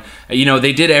 1. You know,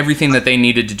 they did everything that they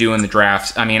needed to do in the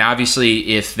draft. I mean,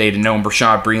 obviously, if they'd known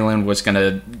Bashaud Breeland was going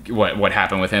to, what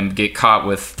happened with him, get caught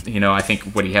with, you know, I think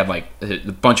what he had, like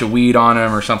a bunch of weed on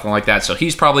him or something like that. So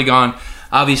he's probably gone.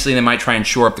 Obviously, they might try and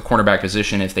shore up the cornerback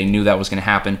position if they knew that was going to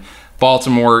happen.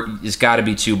 Baltimore has got to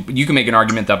be 2. You can make an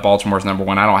argument that Baltimore's number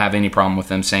 1. I don't have any problem with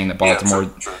them saying that Baltimore,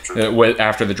 true.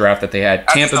 After the draft that they had.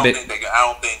 I don't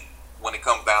think when it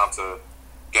comes down to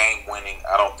game winning,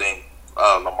 I don't think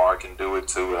Lamar can do it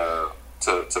to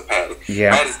Patty.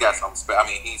 Yeah. Patty's got something. I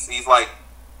mean, he's like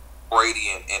Brady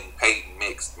and Peyton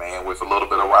mixed, man, with a little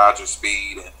bit of Rodgers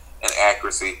speed and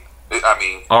accuracy. I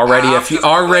mean,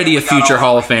 already a future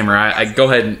Hall of Famer. I go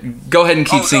ahead and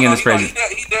keep singing his praises.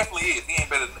 He definitely is. He ain't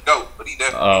better than the GOAT, but he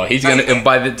definitely. Oh, he's gonna. Man.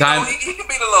 By the time he could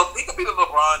be the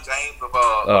LeBron James of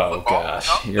oh football.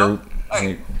 Gosh, man.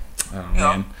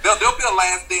 There'll be a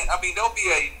last dance. I mean, there'll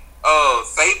be a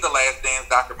Save the Last Dance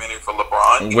documentary for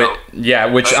LeBron.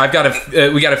 Yeah, which I've got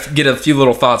to. We got to get a few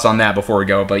little thoughts on that before we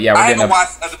go. But yeah, to be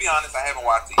honest, I haven't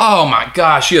watched it. Oh my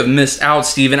gosh, you have missed out,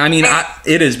 Steven. I mean,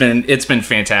 it's been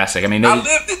fantastic. I mean, I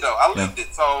lived it though. I lived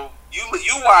it. So you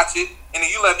watch it, and then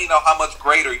you let me know how much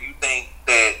greater you think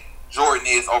that Jordan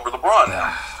is over LeBron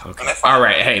now. Okay. All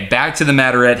right. Hey, back to the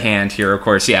matter at hand here, of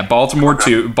course. Yeah, Baltimore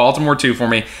 2 for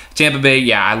me. Tampa Bay,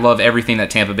 yeah, I love everything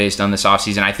that Tampa Bay's done this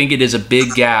offseason. I think it is a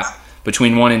big gap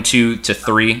between 1 and 2 to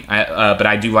 3, but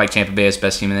I do like Tampa Bay as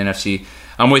best team in the NFC.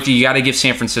 I'm with you. You got to give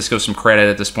San Francisco some credit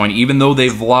at this point, even though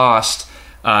they've lost.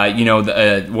 What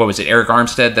was it? Eric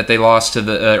Armstead that they lost to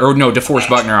DeForest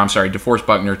Buckner. I'm sorry, DeForest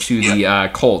Buckner to the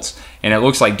Colts, and it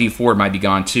looks like D Ford might be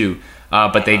gone too.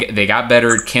 But they got better.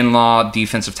 Kinlaw,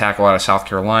 defensive tackle out of South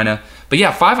Carolina. But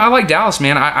yeah, 5. I like Dallas,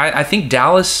 man. I think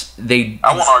Dallas. I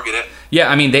won't argue that. Yeah,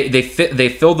 I mean they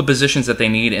fill the positions that they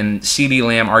need, and CeeDee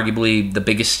Lamb arguably the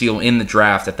biggest steal in the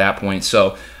draft at that point.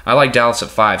 So I like Dallas at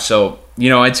 5. So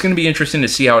it's going to be interesting to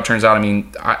see how it turns out. I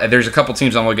mean, there's a couple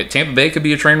teams I'm looking at. Tampa Bay could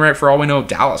be a train wreck for all we know.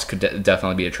 Dallas could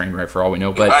definitely be a train wreck for all we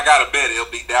know. But I got to bet it'll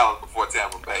be Dallas before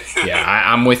Tampa Bay. Yeah,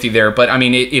 I'm with you there. But I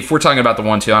mean, if we're talking about the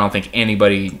 1-2, I don't think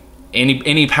anybody.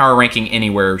 Any power ranking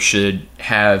anywhere should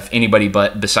have anybody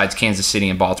but besides Kansas City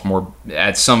and Baltimore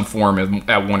at some form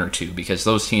at 1 or 2, because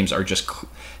those teams are just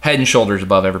head and shoulders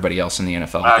above everybody else in the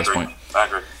NFL at this point. I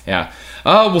agree. Yeah.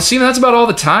 Well, Steven, that's about all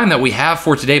the time that we have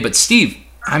for today. But Steve,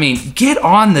 I mean, get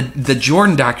on the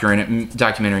Jordan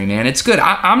documentary, man. It's good.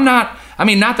 I'm not. I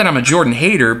mean, not that I'm a Jordan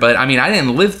hater, but I mean, I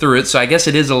didn't live through it, so I guess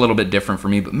it is a little bit different for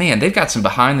me. But man, they've got some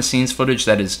behind-the-scenes footage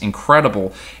that is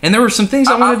incredible, and there were some things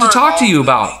I wanted to talk to you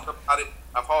about.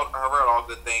 I've heard all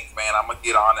good things, man. I'm gonna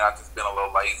get on it. I've just been a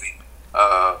little lazy,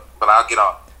 but I'll get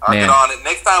on. Get on it.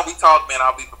 Next time we talk, man,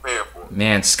 I'll be prepared for it.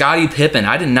 Man, Scottie Pippen.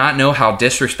 I did not know how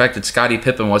disrespected Scottie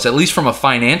Pippen was, at least from a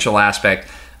financial aspect.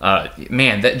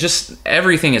 Man, that just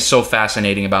everything is so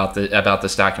fascinating about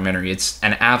this documentary. It's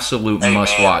an absolute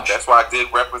must watch. That's why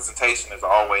good representation is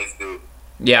always good.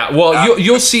 Yeah, well,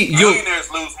 you'll see.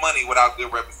 Millionaires lose money without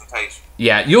good representation.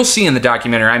 Yeah, you'll see in the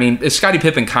documentary. I mean, Scottie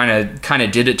Pippen kind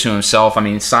of did it to himself. I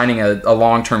mean, signing a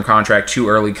long-term contract too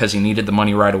early because he needed the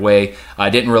money right away.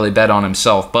 Didn't really bet on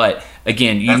himself. But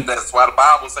again, that's why the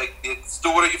Bible says,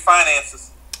 "Steward of your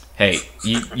finances." Hey,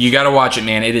 you got to watch it,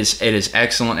 man. It is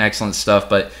excellent stuff.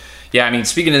 But yeah, I mean,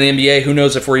 speaking of the NBA, who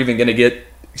knows if we're even going to get an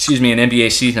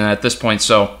NBA season at this point.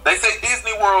 So they say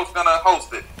Disney World's gonna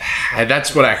host it.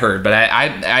 That's what I heard, but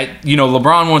I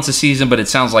LeBron wants a season, but it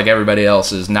sounds like everybody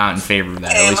else is not in favor of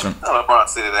that. Man, at least LeBron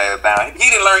sit his ass down. He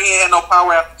didn't learn he had no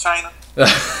power after China. They're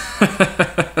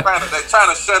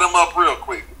trying to shut him up real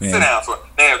quick. Yeah. Sit down. So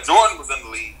now if Jordan was in the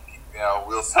league,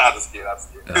 we'll sign this kid.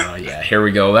 Oh yeah, here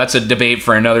we go. That's a debate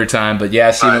for another time. But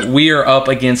yeah, Steven, we are up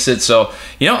against it. So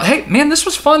hey man, this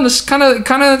was fun. This kind of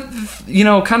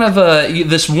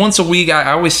this once a week.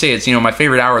 I always say it's my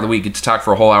favorite hour of the week. Get to talk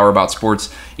for a whole hour about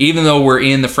sports, even though we're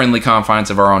in the friendly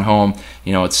confines of our own home.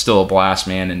 It's still a blast,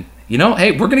 man. And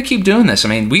hey, we're gonna keep doing this. I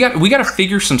mean, we got to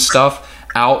figure some stuff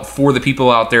out for the people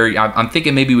out there. I'm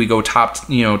thinking maybe we go top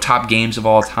games of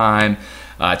all time.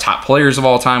 top players of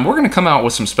all time. We're going to come out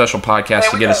with some special podcasts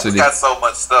to get us through these. We got so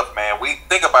much stuff, man. We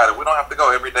think about it. We don't have to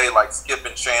go every day like Skip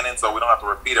and Shannon, so we don't have to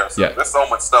repeat ourselves. Yeah. There's so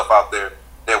much stuff out there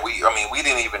that we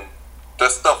didn't even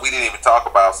talk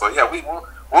about. So yeah, we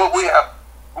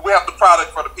have the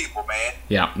product for the people, man.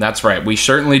 Yeah, that's right. We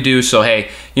certainly do. So, hey,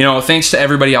 thanks to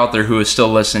everybody out there who is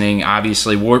still listening.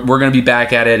 Obviously, we're going to be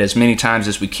back at it as many times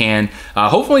as we can.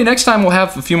 Hopefully, next time we'll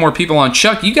have a few more people on.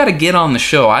 Chuck, you got to get on the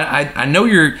show. I know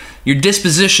your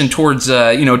disposition towards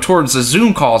towards the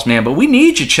Zoom calls, man, but we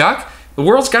need you, Chuck. The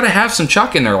world's got to have some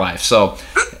Chuck in their life. So,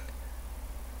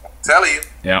 tell you.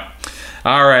 Yeah.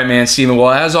 All right, man, Steven.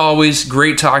 Well, as always,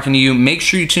 great talking to you. Make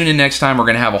sure you tune in next time. We're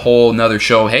going to have a whole another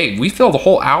show. Hey, we filled a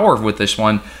whole hour with this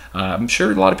one. I'm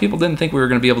sure a lot of people didn't think we were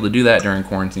going to be able to do that during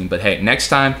quarantine. But, hey, next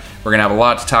time, we're going to have a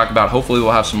lot to talk about. Hopefully,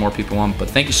 we'll have some more people on. But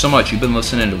thank you so much. You've been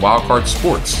listening to Wildcard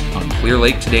Sports on Clear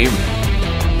Lake Today Radio.